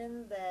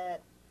intention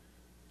that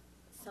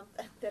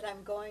something that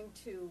I'm going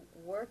to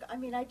work? I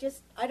mean, I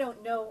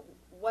don't know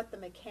what the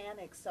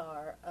mechanics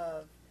are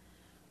of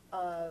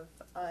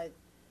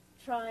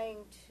trying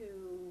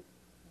to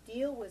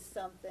deal with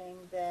something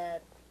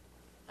that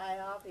I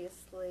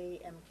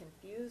obviously am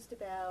confused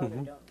about or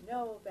don't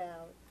know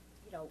about.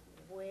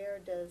 Where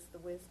does the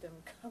wisdom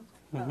come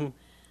from?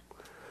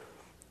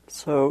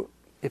 So,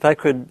 if I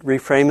could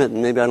reframe it,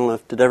 and maybe I don't know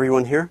did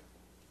everyone hear?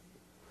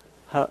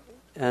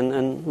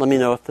 And let me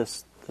know if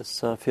this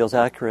feels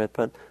accurate.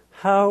 But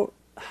how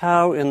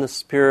in the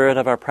spirit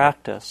of our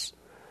practice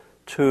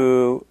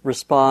to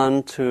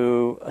respond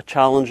to a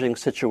challenging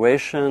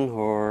situation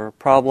or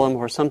problem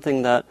or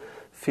something that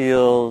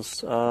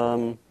feels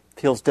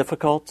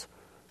difficult?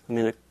 I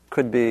mean, it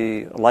could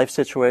be a life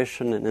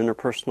situation, an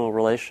interpersonal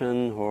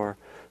relation, or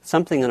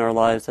something in our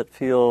lives that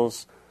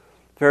feels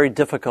very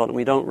difficult and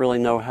we don't really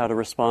know how to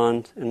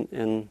respond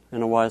in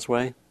a wise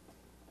way.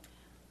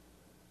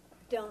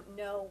 Don't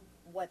know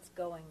what's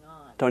going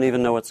on. Don't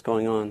even know what's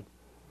going on.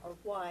 Or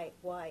why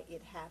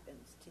it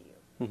happens to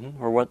you.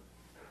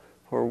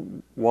 Or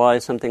why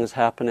something is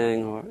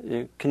happening. Or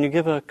can you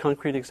give a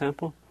concrete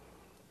example?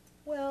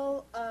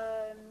 Well,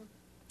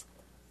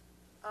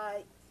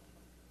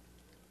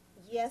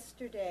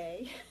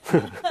 yesterday,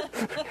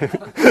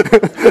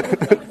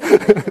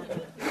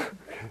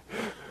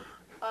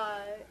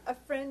 a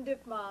friend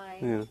of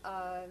mine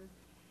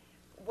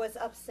was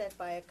upset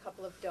by a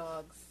couple of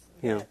dogs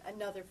that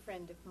another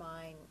friend of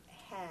mine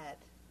had.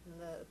 And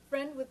the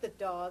friend with the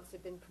dogs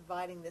had been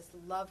providing this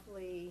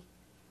lovely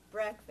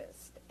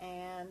breakfast,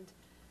 and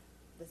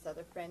this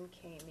other friend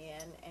came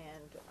in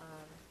and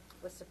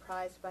was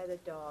surprised by the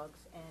dogs,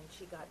 and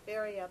she got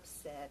very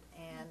upset,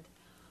 and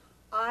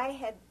I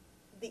had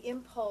the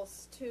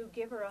impulse to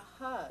give her a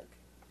hug.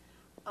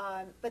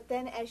 But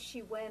then as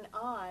she went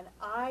on,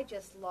 I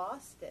just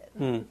lost it.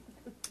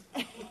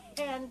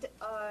 And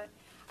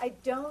I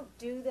don't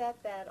do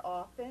that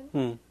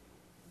often,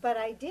 but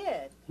I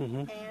did.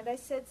 And I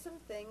said some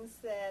things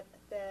that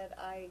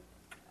I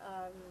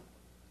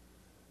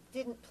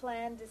didn't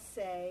plan to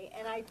say,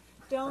 and I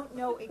don't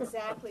know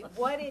exactly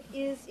what it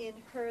is in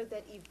her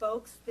that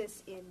evokes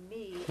this in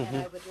me, and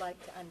I would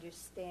like to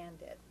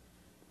understand it.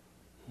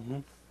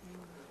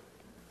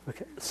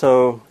 Okay,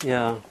 so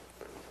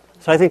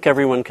I think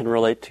everyone can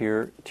relate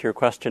to your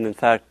question. In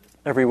fact,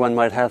 everyone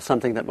might have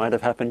something that might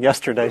have happened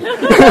yesterday,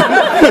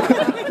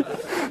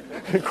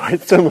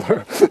 quite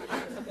similar.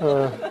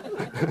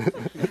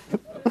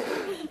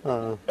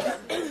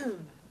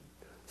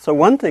 So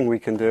one thing we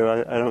can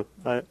do,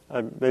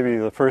 maybe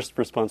the first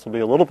response will be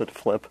a little bit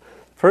flip.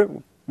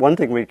 One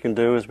thing we can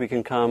do is we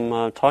can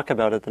come talk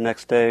about it the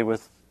next day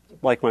with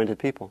like-minded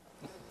people.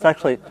 It's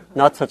actually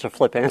not such a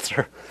flip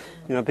answer,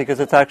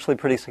 because it's actually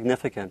pretty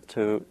significant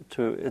to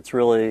it's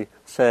really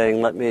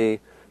saying, let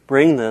me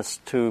bring this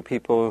to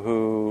people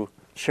who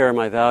share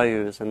my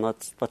values and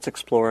let's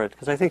explore it.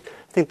 Because I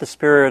think the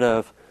spirit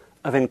of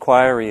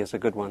inquiry is a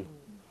good one.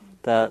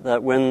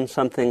 That when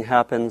something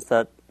happens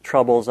that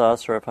troubles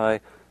us, or if I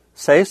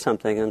say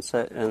something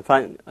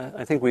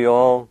I think we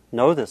all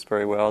know this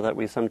very well, that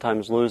we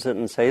sometimes lose it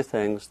and say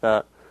things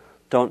that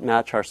don't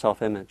match our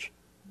self-image,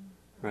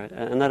 right?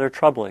 And that are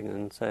troubling,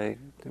 and say,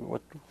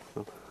 what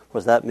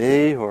was that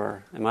me,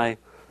 or am I,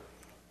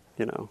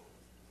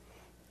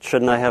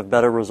 shouldn't I have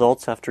better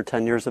results after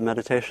 10 years of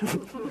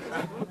meditation,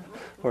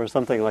 or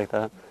something like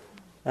that?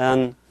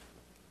 And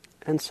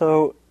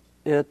so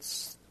there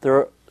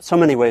are so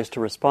many ways to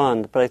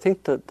respond, but I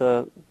think that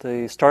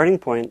the starting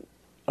point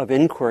of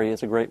inquiry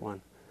is a great one.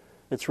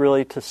 It's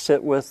really to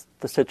sit with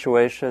the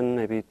situation,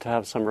 maybe to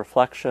have some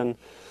reflection,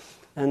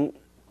 and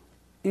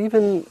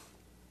even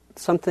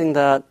something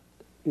that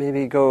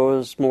maybe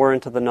goes more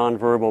into the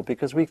nonverbal,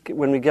 because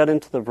when we get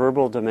into the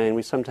verbal domain,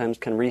 we sometimes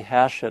can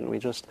rehash it, and we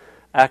just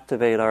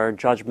activate our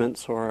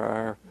judgments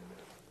or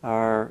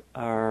our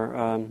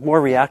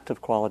more reactive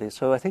qualities.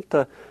 So I think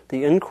the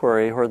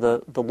inquiry, or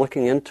the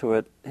looking into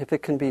it, if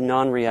it can be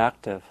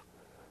non-reactive,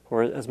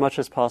 or as much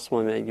as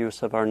possible make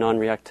use of our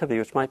non-reactivity,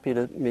 which might be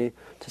to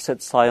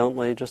sit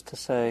silently, just to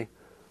say,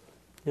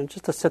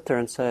 just to sit there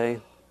and say,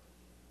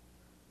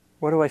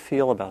 what do I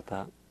feel about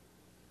that?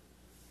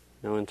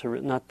 And to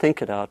not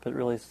think it out, but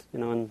really,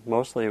 and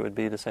mostly it would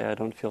be to say, I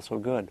don't feel so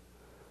good.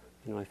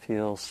 I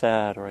feel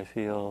sad, or I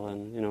feel,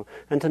 and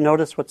to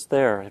notice what's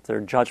there. If there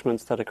are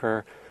judgments that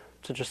occur,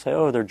 to just say,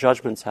 oh, there are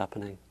judgments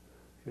happening.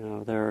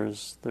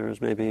 There's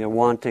maybe a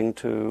wanting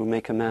to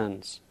make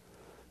amends,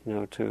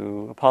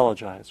 to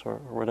apologize, or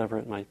whatever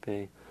it might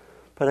be.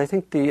 But I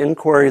think the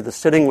inquiry, the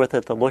sitting with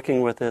it, the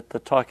looking with it, the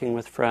talking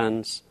with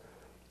friends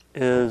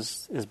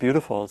is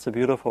beautiful. It's a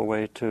beautiful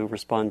way to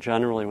respond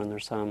generally when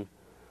there's some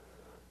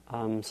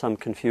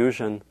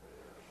confusion.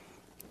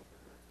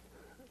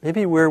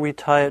 Maybe where we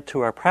tie it to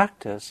our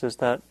practice is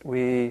that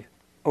we,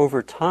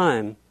 over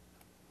time,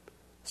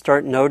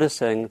 start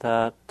noticing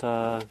that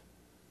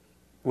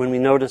when we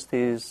notice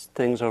these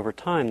things over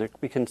time,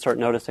 we can start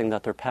noticing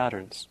that they're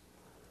patterns.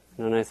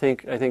 And I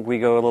think we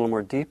go a little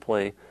more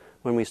deeply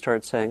when we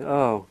start saying,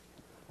 oh,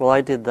 well, I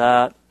did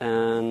that,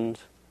 and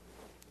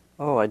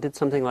I did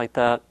something like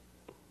that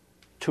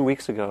 2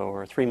 weeks ago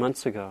or 3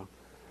 months ago.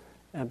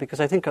 Because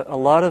I think a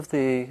lot of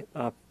the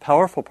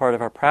powerful part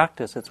of our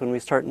practice is when we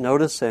start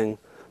noticing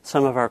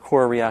some of our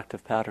core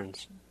reactive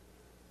patterns,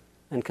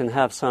 and can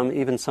have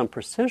even some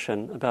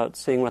precision about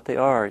seeing what they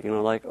are.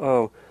 Like,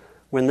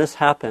 when this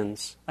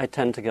happens, I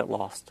tend to get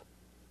lost.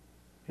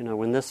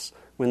 When this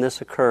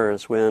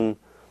occurs, when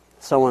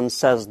someone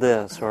says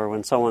this, or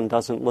when someone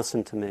doesn't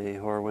listen to me,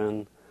 or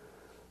when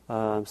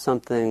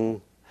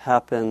something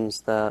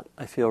happens that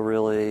I feel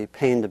really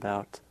pained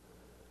about,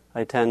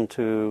 I tend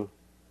to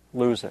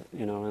lose it,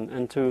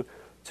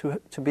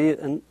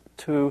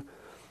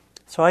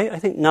 So I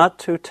think not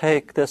to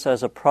take this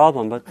as a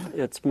problem, but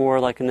it's more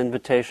like an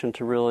invitation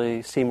to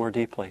really see more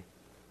deeply.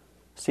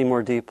 See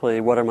more deeply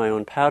what are my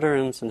own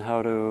patterns, and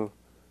how to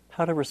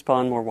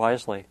respond more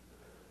wisely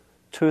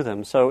to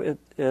them. So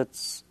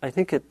I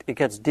think it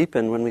gets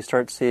deepened when we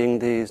start seeing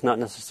these not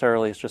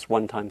necessarily as just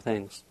one-time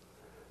things,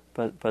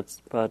 but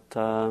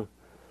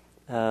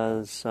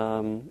as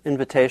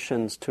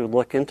invitations to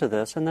look into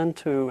this, and then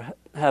to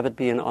have it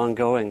be an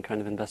ongoing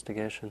kind of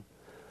investigation.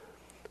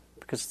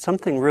 Because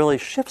something really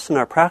shifts in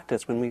our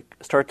practice when we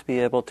start to be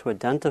able to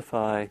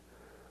identify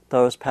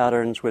those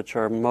patterns which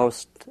are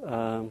most,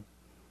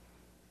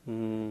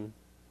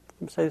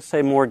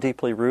 say more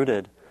deeply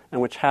rooted, and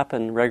which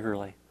happen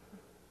regularly.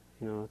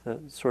 The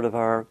sort of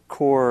our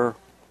core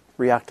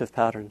reactive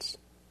patterns,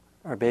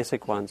 our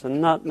basic ones,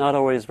 and not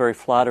always very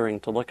flattering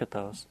to look at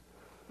those.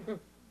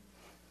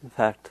 In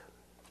fact,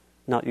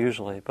 not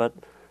usually, but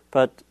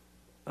for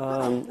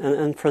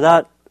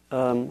that,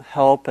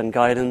 help and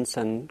guidance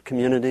and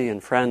community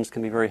and friends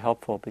can be very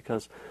helpful,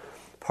 because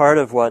part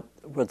of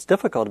what's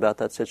difficult about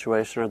that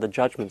situation are the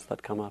judgments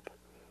that come up.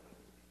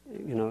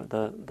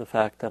 The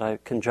fact that I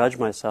can judge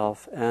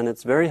myself, and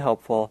it's very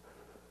helpful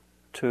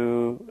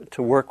to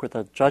work with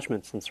the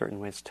judgments in certain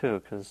ways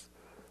too,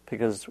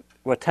 because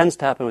what tends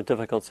to happen with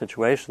difficult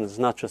situations is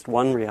not just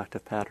one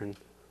reactive pattern,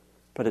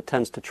 but it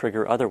tends to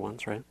trigger other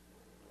ones, right?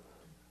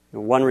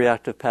 One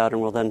reactive pattern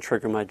will then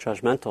trigger my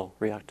judgmental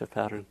reactive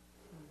pattern.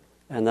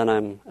 And then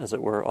I'm, as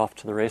it were, off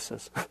to the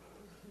races,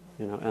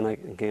 and I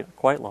get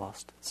quite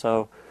lost.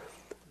 So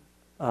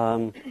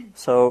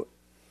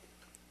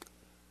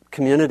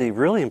community,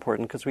 really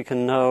important, because we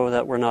can know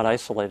that we're not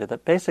isolated,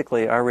 that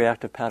basically our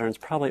reactive patterns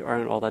probably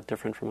aren't all that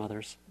different from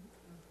others.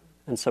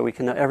 And so we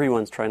can know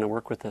everyone's trying to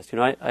work with this.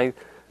 I've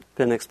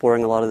been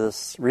exploring a lot of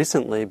this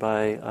recently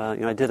by,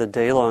 I did a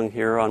day-long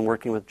here on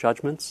working with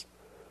judgments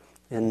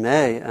in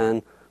May,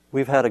 and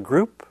we've had a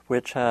group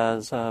which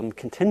has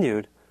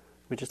continued.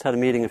 We just had a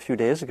meeting a few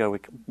days ago. We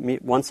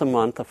meet once a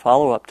month, a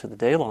follow-up to the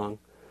day-long.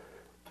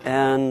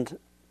 And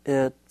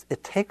it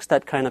takes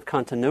that kind of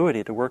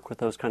continuity to work with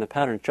those kind of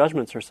patterns.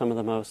 Judgments are some of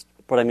the most,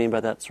 what I mean by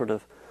that, sort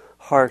of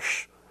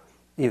harsh,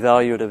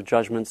 evaluative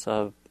judgments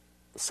of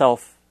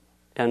self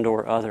and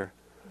or other,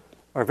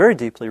 are very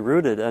deeply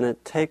rooted, and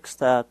it takes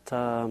that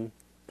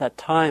that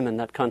time and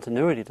that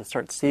continuity to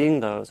start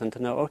seeing those and to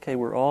know, okay,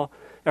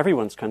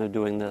 everyone's kind of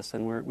doing this,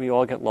 and we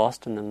all get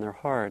lost in them. They're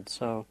hard.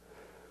 So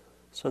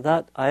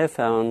that I have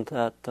found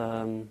that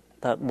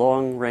that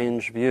long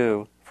range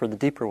view for the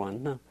deeper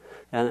one. No.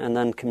 And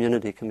then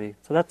community can be.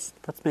 So that's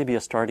maybe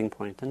a starting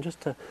point. And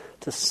just to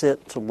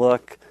sit, to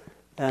look,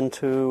 and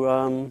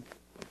to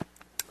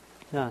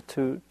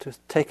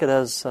take it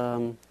as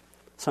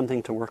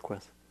something to work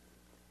with.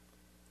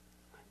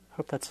 I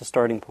hope that's a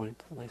starting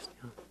point, at least.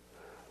 Yeah.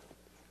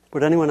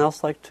 Would anyone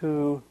else like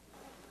to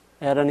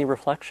add any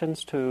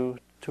reflections to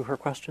her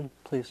question,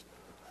 please?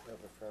 I have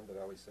a friend that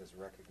always says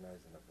recognize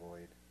and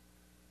avoid.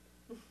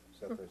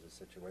 So if there's a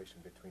situation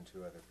between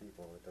two other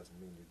people, it doesn't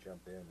mean you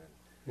jump in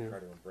and try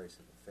to embrace it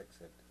and fix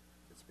it.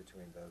 It's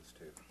between those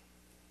two to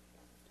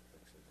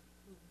fix it.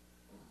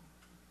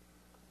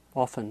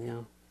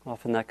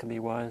 Often that can be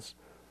wise.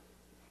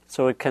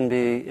 So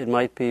it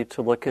might be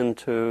to look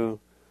into,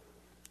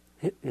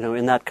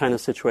 in that kind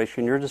of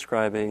situation you're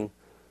describing,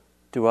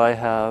 do I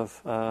have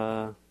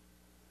a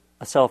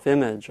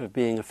self-image of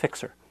being a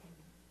fixer?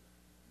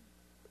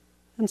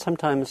 And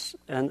sometimes,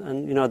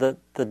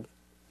 the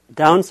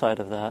downside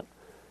of that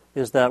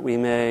is that we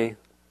may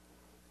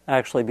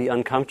actually be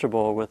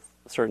uncomfortable with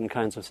certain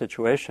kinds of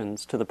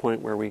situations to the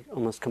point where we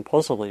almost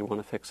compulsively want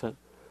to fix it.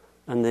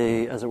 And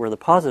the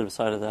positive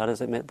side of that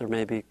is it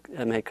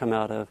may come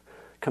out of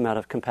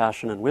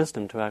compassion and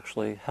wisdom to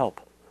actually help.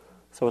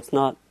 So it's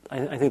not.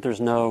 I think there's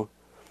no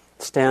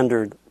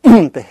standard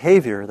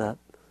behavior that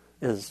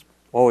is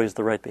always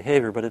the right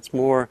behavior, but it's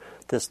more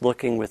this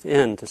looking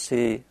within to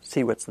see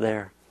what's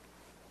there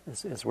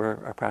is where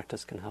our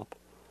practice can help.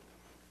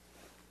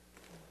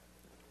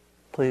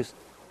 Please.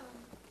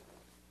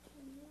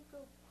 Can you go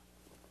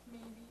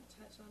maybe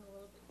touch on a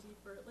little bit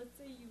deeper? Let's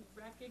say you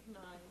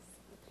recognize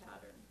the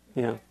pattern.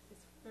 In fact,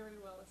 it's very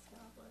well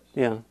established.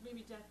 Yeah.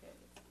 Maybe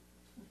decades.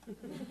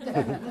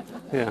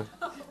 Yeah.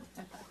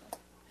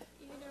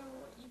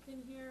 You can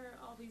hear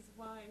all these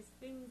wise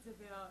things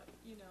about,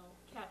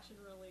 catch and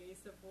release,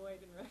 avoid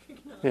and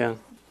recognize. Yeah.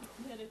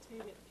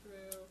 Meditate it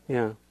through.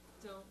 Yeah.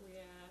 Don't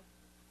react.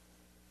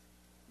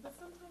 But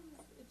sometimes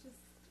it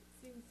just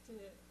seems to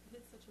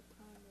hit such a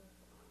primal.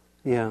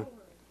 Yeah.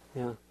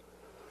 Yeah.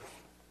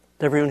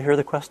 Did everyone hear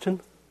the question?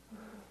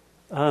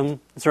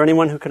 Is there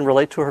anyone who can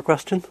relate to her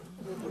question?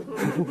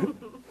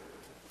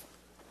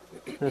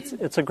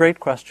 It's a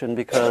great question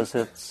because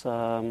it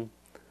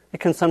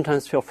can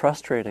sometimes feel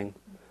frustrating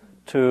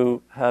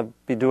to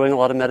be doing a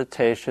lot of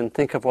meditation,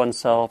 think of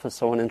oneself as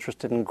someone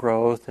interested in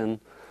growth, and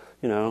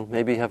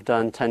maybe have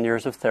done 10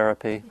 years of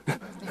therapy,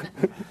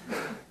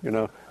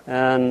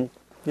 and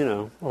a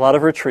lot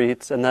of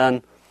retreats, and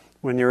then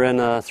when you're in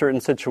a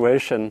certain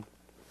situation,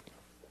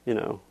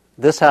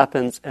 this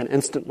happens and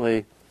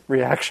instantly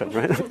reaction,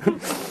 right?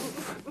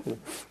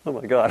 Oh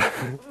my God.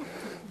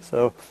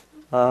 So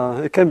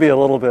it can be a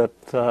little bit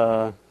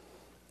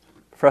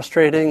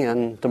frustrating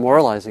and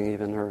demoralizing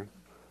even, or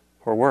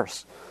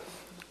worse.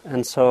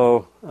 And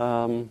so,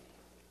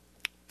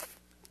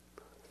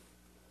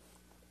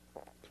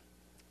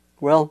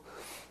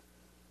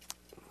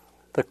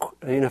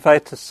 if I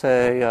had to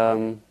say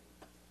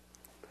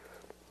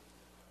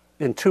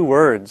in 2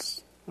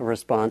 words a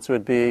response, it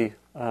would be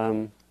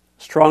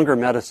stronger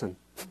medicine.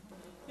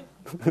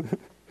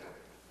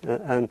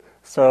 And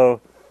so,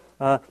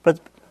 but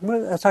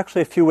that's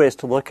actually a few ways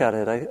to look at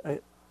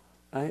it.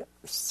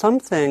 Some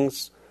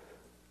things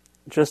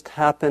just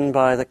happen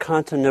by the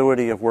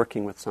continuity of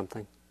working with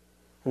something.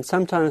 And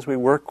sometimes we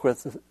work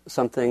with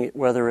something,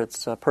 whether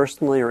it's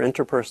personally or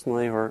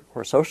interpersonally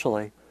or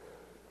socially,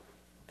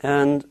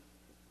 and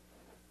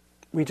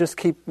we just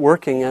keep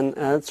working, and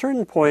at a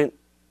certain point,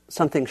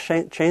 something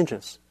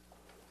changes.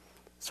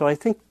 So I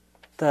think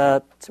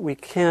that we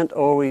can't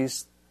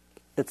always,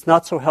 it's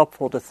not so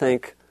helpful to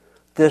think,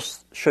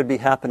 this should be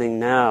happening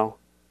now,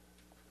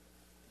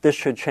 this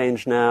should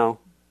change now.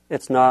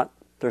 It's not,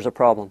 there's a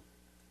problem.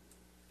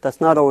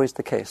 That's not always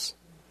the case.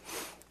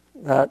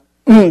 That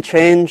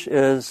change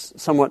is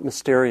somewhat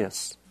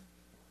mysterious.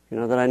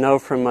 That I know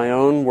from my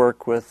own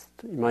work with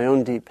my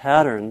own deep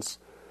patterns,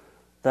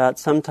 that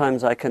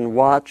sometimes I can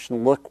watch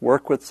and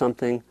work with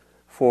something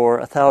for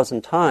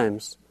 1,000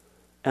 times,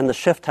 and the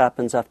shift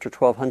happens after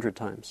 1,200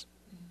 times.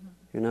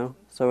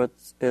 So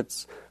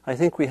it's. I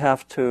think we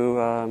have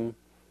to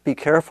be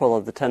careful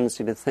of the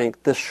tendency to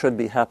think this should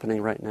be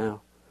happening right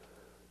now.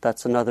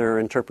 That's another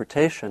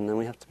interpretation, and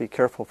we have to be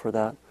careful for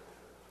that.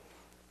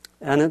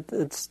 And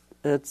it's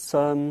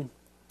in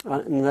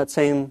that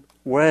same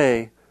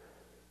way,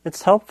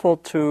 it's helpful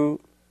to,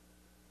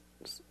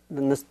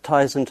 and this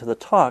ties into the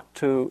talk,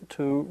 to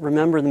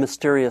remember the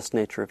mysterious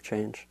nature of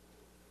change,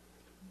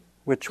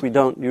 which we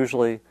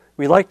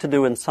like to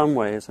do in some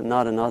ways and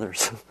not in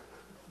others,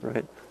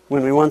 right?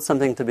 When we want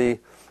something to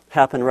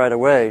happen right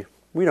away,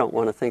 we don't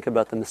want to think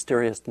about the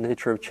mysterious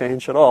nature of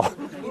change at all.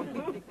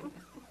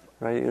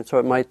 Right? And so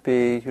it might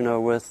be,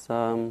 with,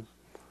 I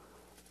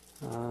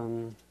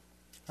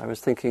was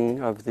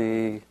thinking of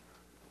the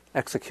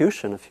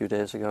execution a few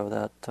days ago,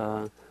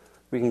 that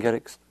we can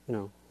get,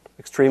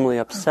 extremely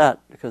upset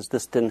because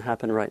this didn't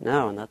happen right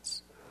now, and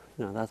that's,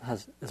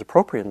 is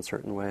appropriate in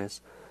certain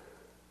ways.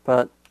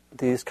 But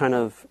these kind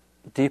of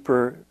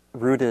deeper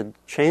rooted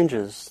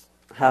changes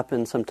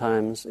happen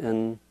sometimes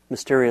in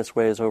mysterious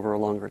ways over a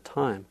longer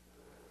time,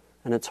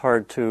 and it's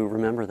hard to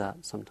remember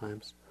that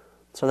sometimes.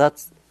 So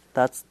that's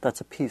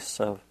a piece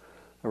of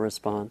a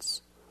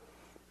response.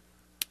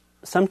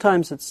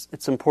 Sometimes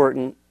it's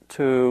important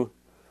to,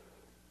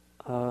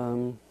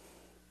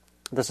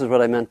 this is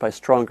what I meant by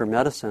stronger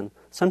medicine,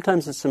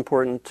 sometimes it's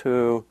important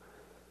to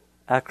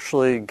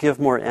actually give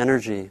more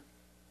energy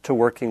to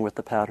working with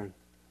the pattern.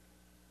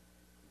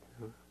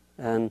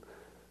 And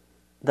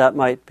that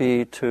might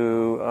be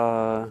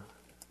to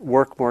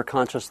work more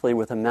consciously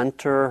with a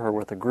mentor or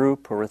with a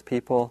group or with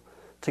people,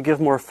 to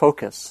give more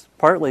focus,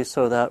 partly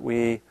so that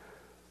we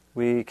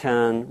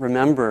can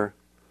remember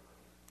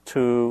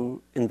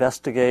to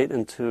investigate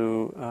and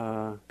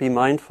to be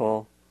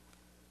mindful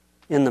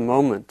in the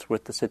moment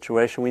with the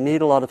situation. We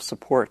need a lot of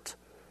support.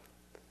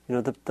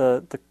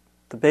 The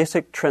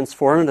basic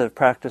transformative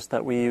practice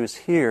that we use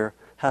here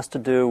has to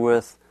do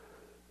with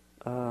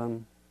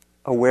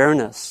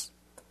awareness,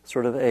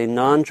 sort of a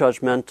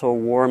non-judgmental,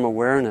 warm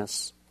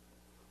awareness,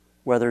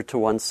 whether to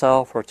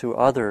oneself or to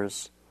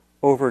others,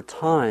 over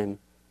time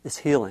is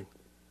healing.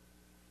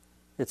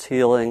 It's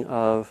healing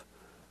of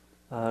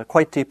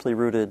quite deeply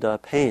rooted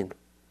pain,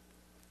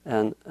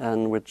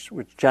 and which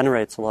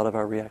generates a lot of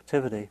our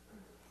reactivity.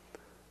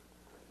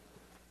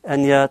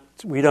 And yet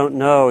we don't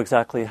know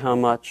exactly how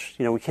much,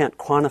 we can't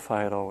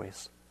quantify it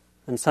always.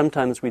 And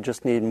sometimes we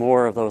just need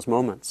more of those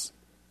moments.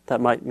 That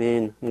might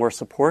mean more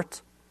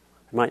support.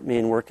 It might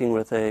mean working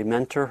with a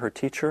mentor or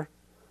teacher.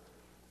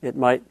 It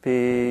might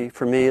be,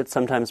 for me, it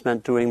sometimes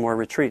meant doing more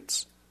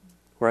retreats,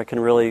 where I can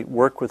really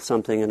work with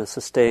something in a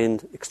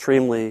sustained,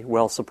 extremely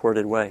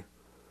well-supported way.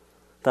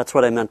 That's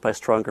what I meant by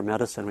stronger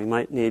medicine. We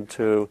might need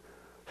to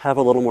have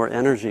a little more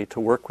energy to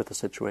work with the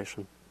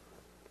situation.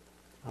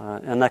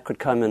 And that could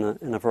come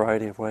in a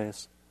variety of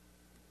ways.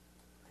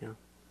 Yeah.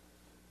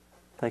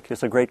 Thank you.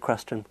 It's a great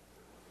question.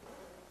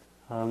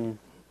 Would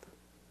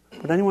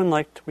anyone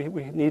like to,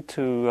 we need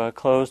to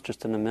close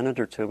just in a minute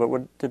or two, but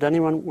would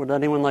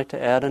anyone like to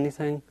add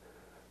anything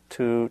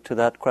to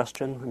that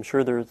question? I'm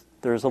sure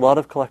there's a lot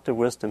of collective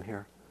wisdom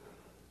here.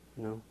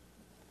 Was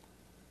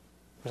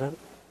that,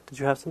 did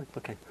you have something?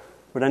 Okay.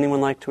 Would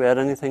anyone like to add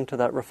anything to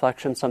that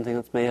reflection, something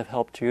that may have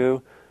helped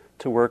you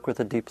to work with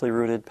a deeply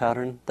rooted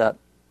pattern that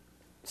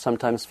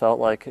sometimes felt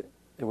like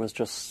it was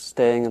just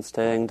staying and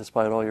staying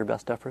despite all your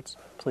best efforts?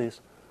 Please.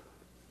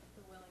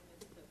 The willingness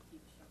to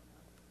keep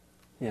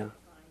showing up.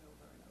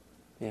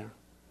 Yeah.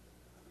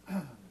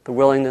 Yeah. The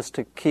willingness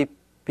to keep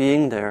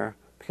being there,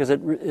 because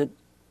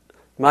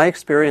my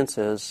experience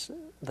is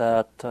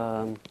that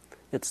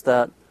it's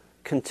that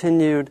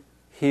continued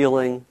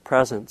healing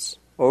presence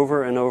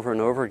over and over and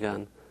over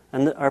again.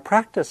 And our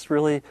practice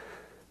really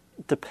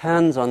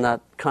depends on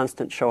that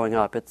constant showing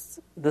up.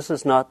 This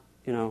is not,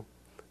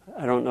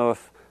 I don't know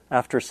if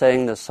after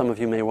saying this some of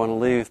you may want to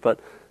leave, but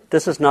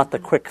this is not the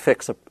quick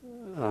fix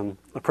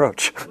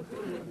approach.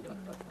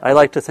 I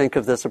like to think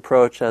of this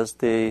approach as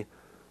the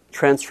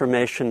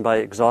transformation by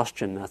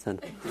exhaustion method.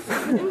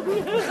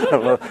 I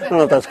don't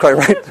know if that's quite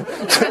right.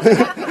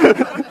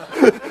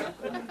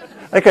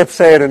 I could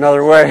say it in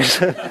other ways.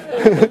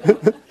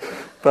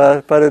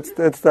 but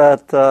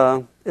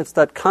it's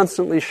that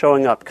constantly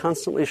showing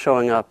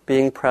up,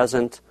 being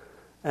present,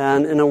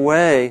 and in a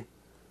way,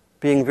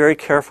 being very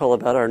careful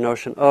about our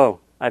notion,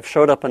 I've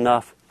showed up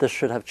enough, this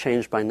should have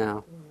changed by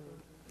now.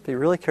 Be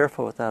really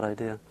careful with that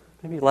idea.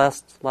 Maybe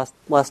last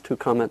two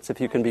comments,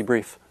 if you can be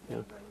brief.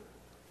 Yeah.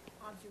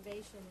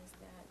 Observation is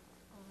that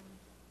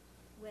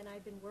when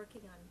I've been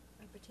working on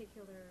a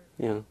particular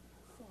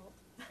fault,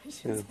 I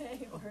should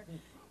say, or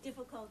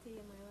difficulty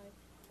in my life,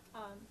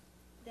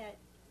 that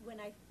when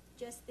I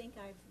just think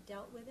I've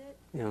dealt with it,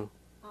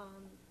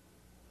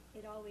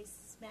 it always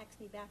smacks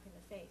me back in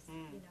the face.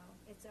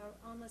 It's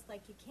almost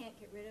like you can't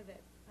get rid of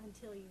it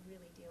until you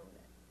really deal with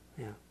it.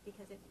 Yeah.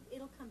 Because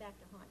it'll come back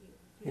to haunt you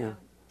if you haven't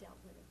dealt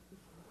with it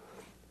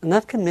before. And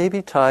that can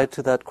maybe tie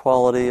to that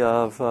quality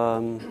of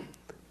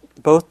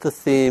both the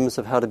themes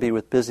of how to be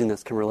with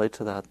busyness can relate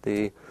to that.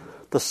 The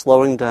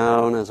slowing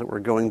down, as it were,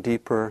 going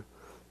deeper.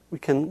 We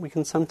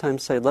can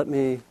sometimes say, let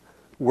me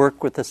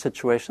work with the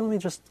situation. Let me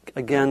just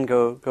again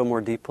go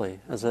more deeply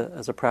as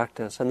a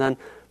practice. And then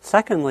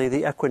secondly,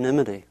 the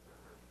equanimity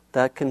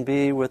that can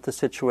be with the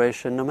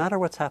situation no matter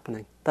what's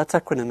happening. That's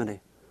equanimity.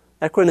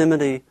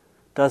 Equanimity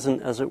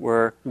doesn't, as it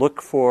were, look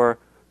for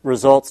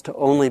results to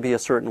only be a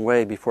certain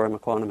way before I'm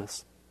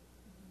equanimous.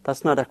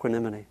 That's not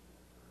equanimity.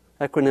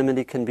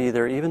 Equanimity can be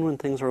there even when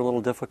things are a little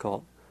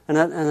difficult. And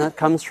that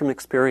comes from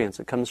experience.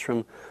 It comes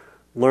from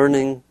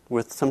learning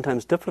with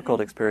sometimes difficult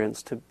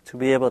experience to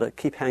be able to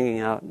keep hanging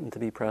out and to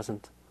be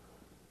present.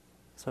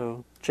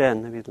 So,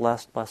 Jen, maybe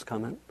last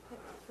comment.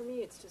 For me,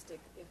 it's just,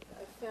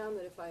 I found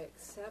that if I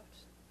accept,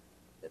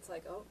 it's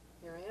like, oh,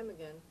 here I am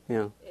again.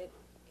 Yeah.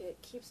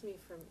 It keeps me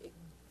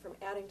from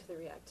adding to the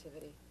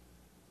reactivity.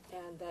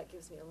 And that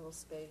gives me a little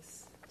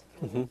space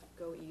to kind of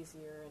go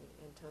easier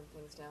and tone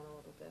things down a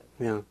little bit.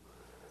 Yeah.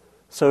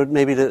 So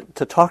maybe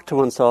to talk to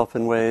oneself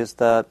in ways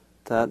that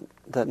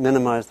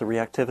minimize the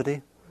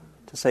reactivity,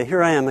 to say,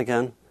 here I am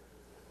again.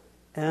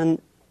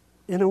 And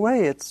in a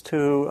way, it's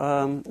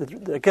to,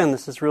 again,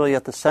 this is really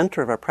at the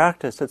center of our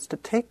practice, it's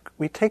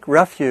we take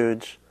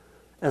refuge,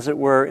 as it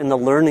were, in the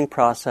learning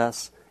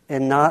process,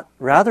 and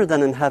rather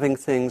than in having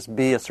things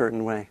be a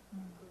certain way.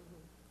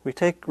 We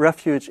take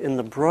refuge in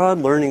the broad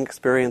learning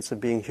experience of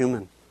being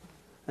human,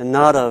 and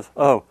not of,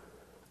 oh,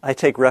 I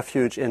take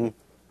refuge in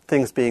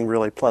things being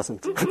really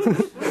pleasant.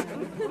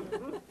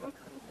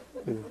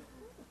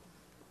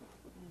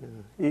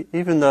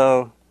 Even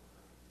though,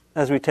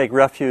 as we take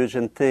refuge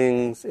in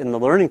things in the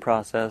learning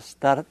process,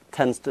 that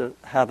tends to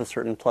have a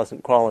certain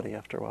pleasant quality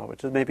after a while,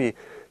 which is maybe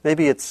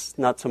it's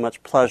not so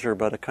much pleasure,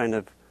 but a kind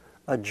of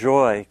a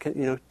joy.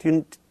 Do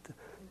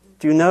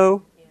you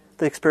know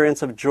the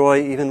experience of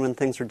joy even when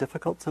things are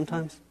difficult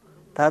sometimes?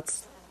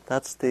 That's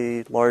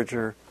the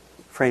larger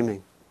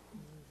framing.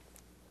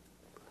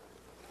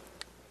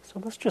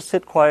 So let's just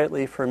sit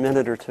quietly for a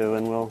minute or two,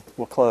 and we'll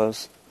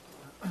close.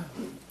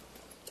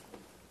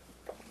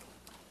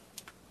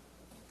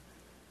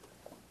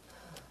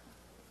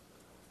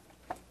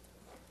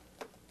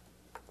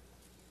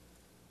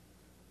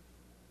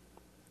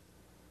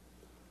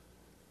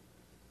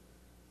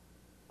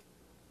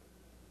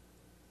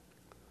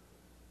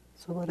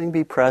 So letting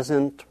be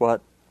present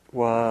what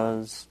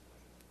was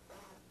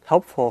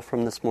helpful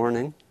from this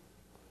morning,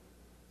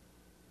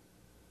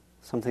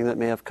 something that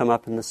may have come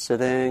up in the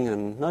sitting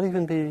and not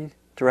even be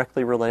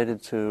directly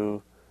related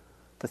to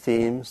the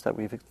themes that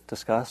we've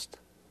discussed.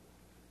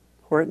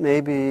 Or it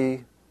may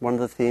be one of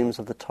the themes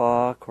of the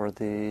talk or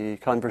the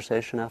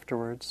conversation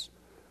afterwards.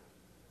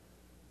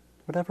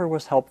 Whatever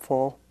was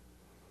helpful.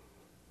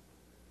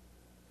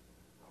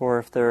 Or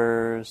if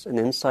there's an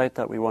insight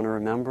that we want to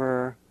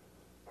remember,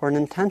 or an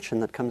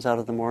intention that comes out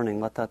of the morning,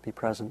 let that be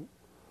present.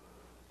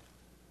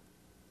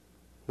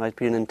 Might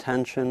be an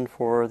intention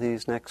for the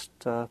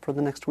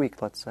next week,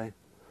 let's say.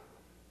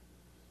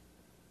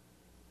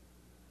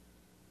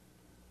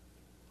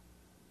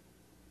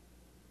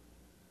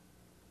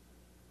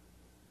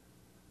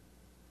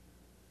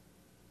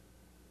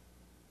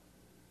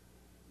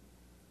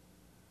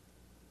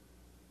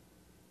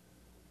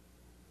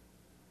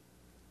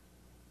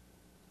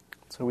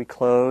 So we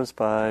close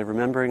by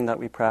remembering that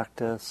we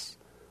practice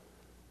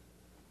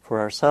for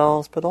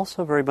ourselves, but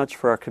also very much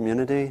for our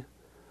community.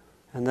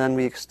 And then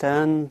we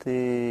extend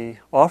the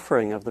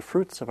offering of the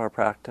fruits of our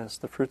practice,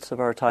 the fruits of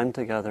our time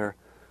together,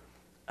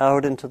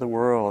 out into the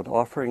world,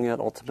 offering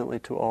it ultimately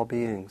to all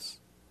beings,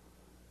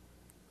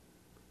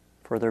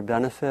 for their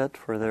benefit,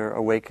 for their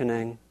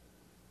awakening,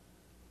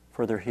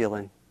 for their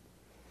healing.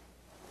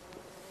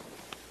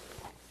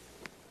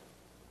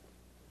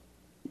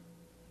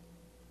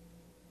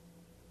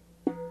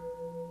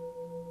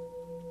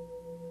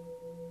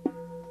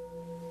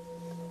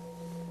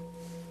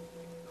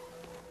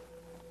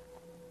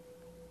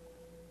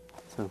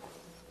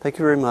 Thank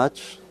you very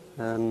much,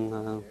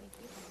 and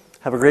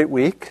have a great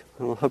week.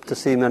 We'll hope to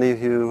see many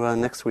of you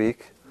next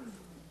week.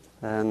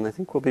 And I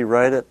think we'll be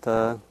right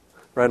a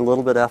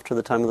little bit after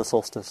the time of the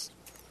solstice.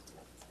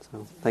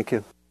 So, thank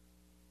you.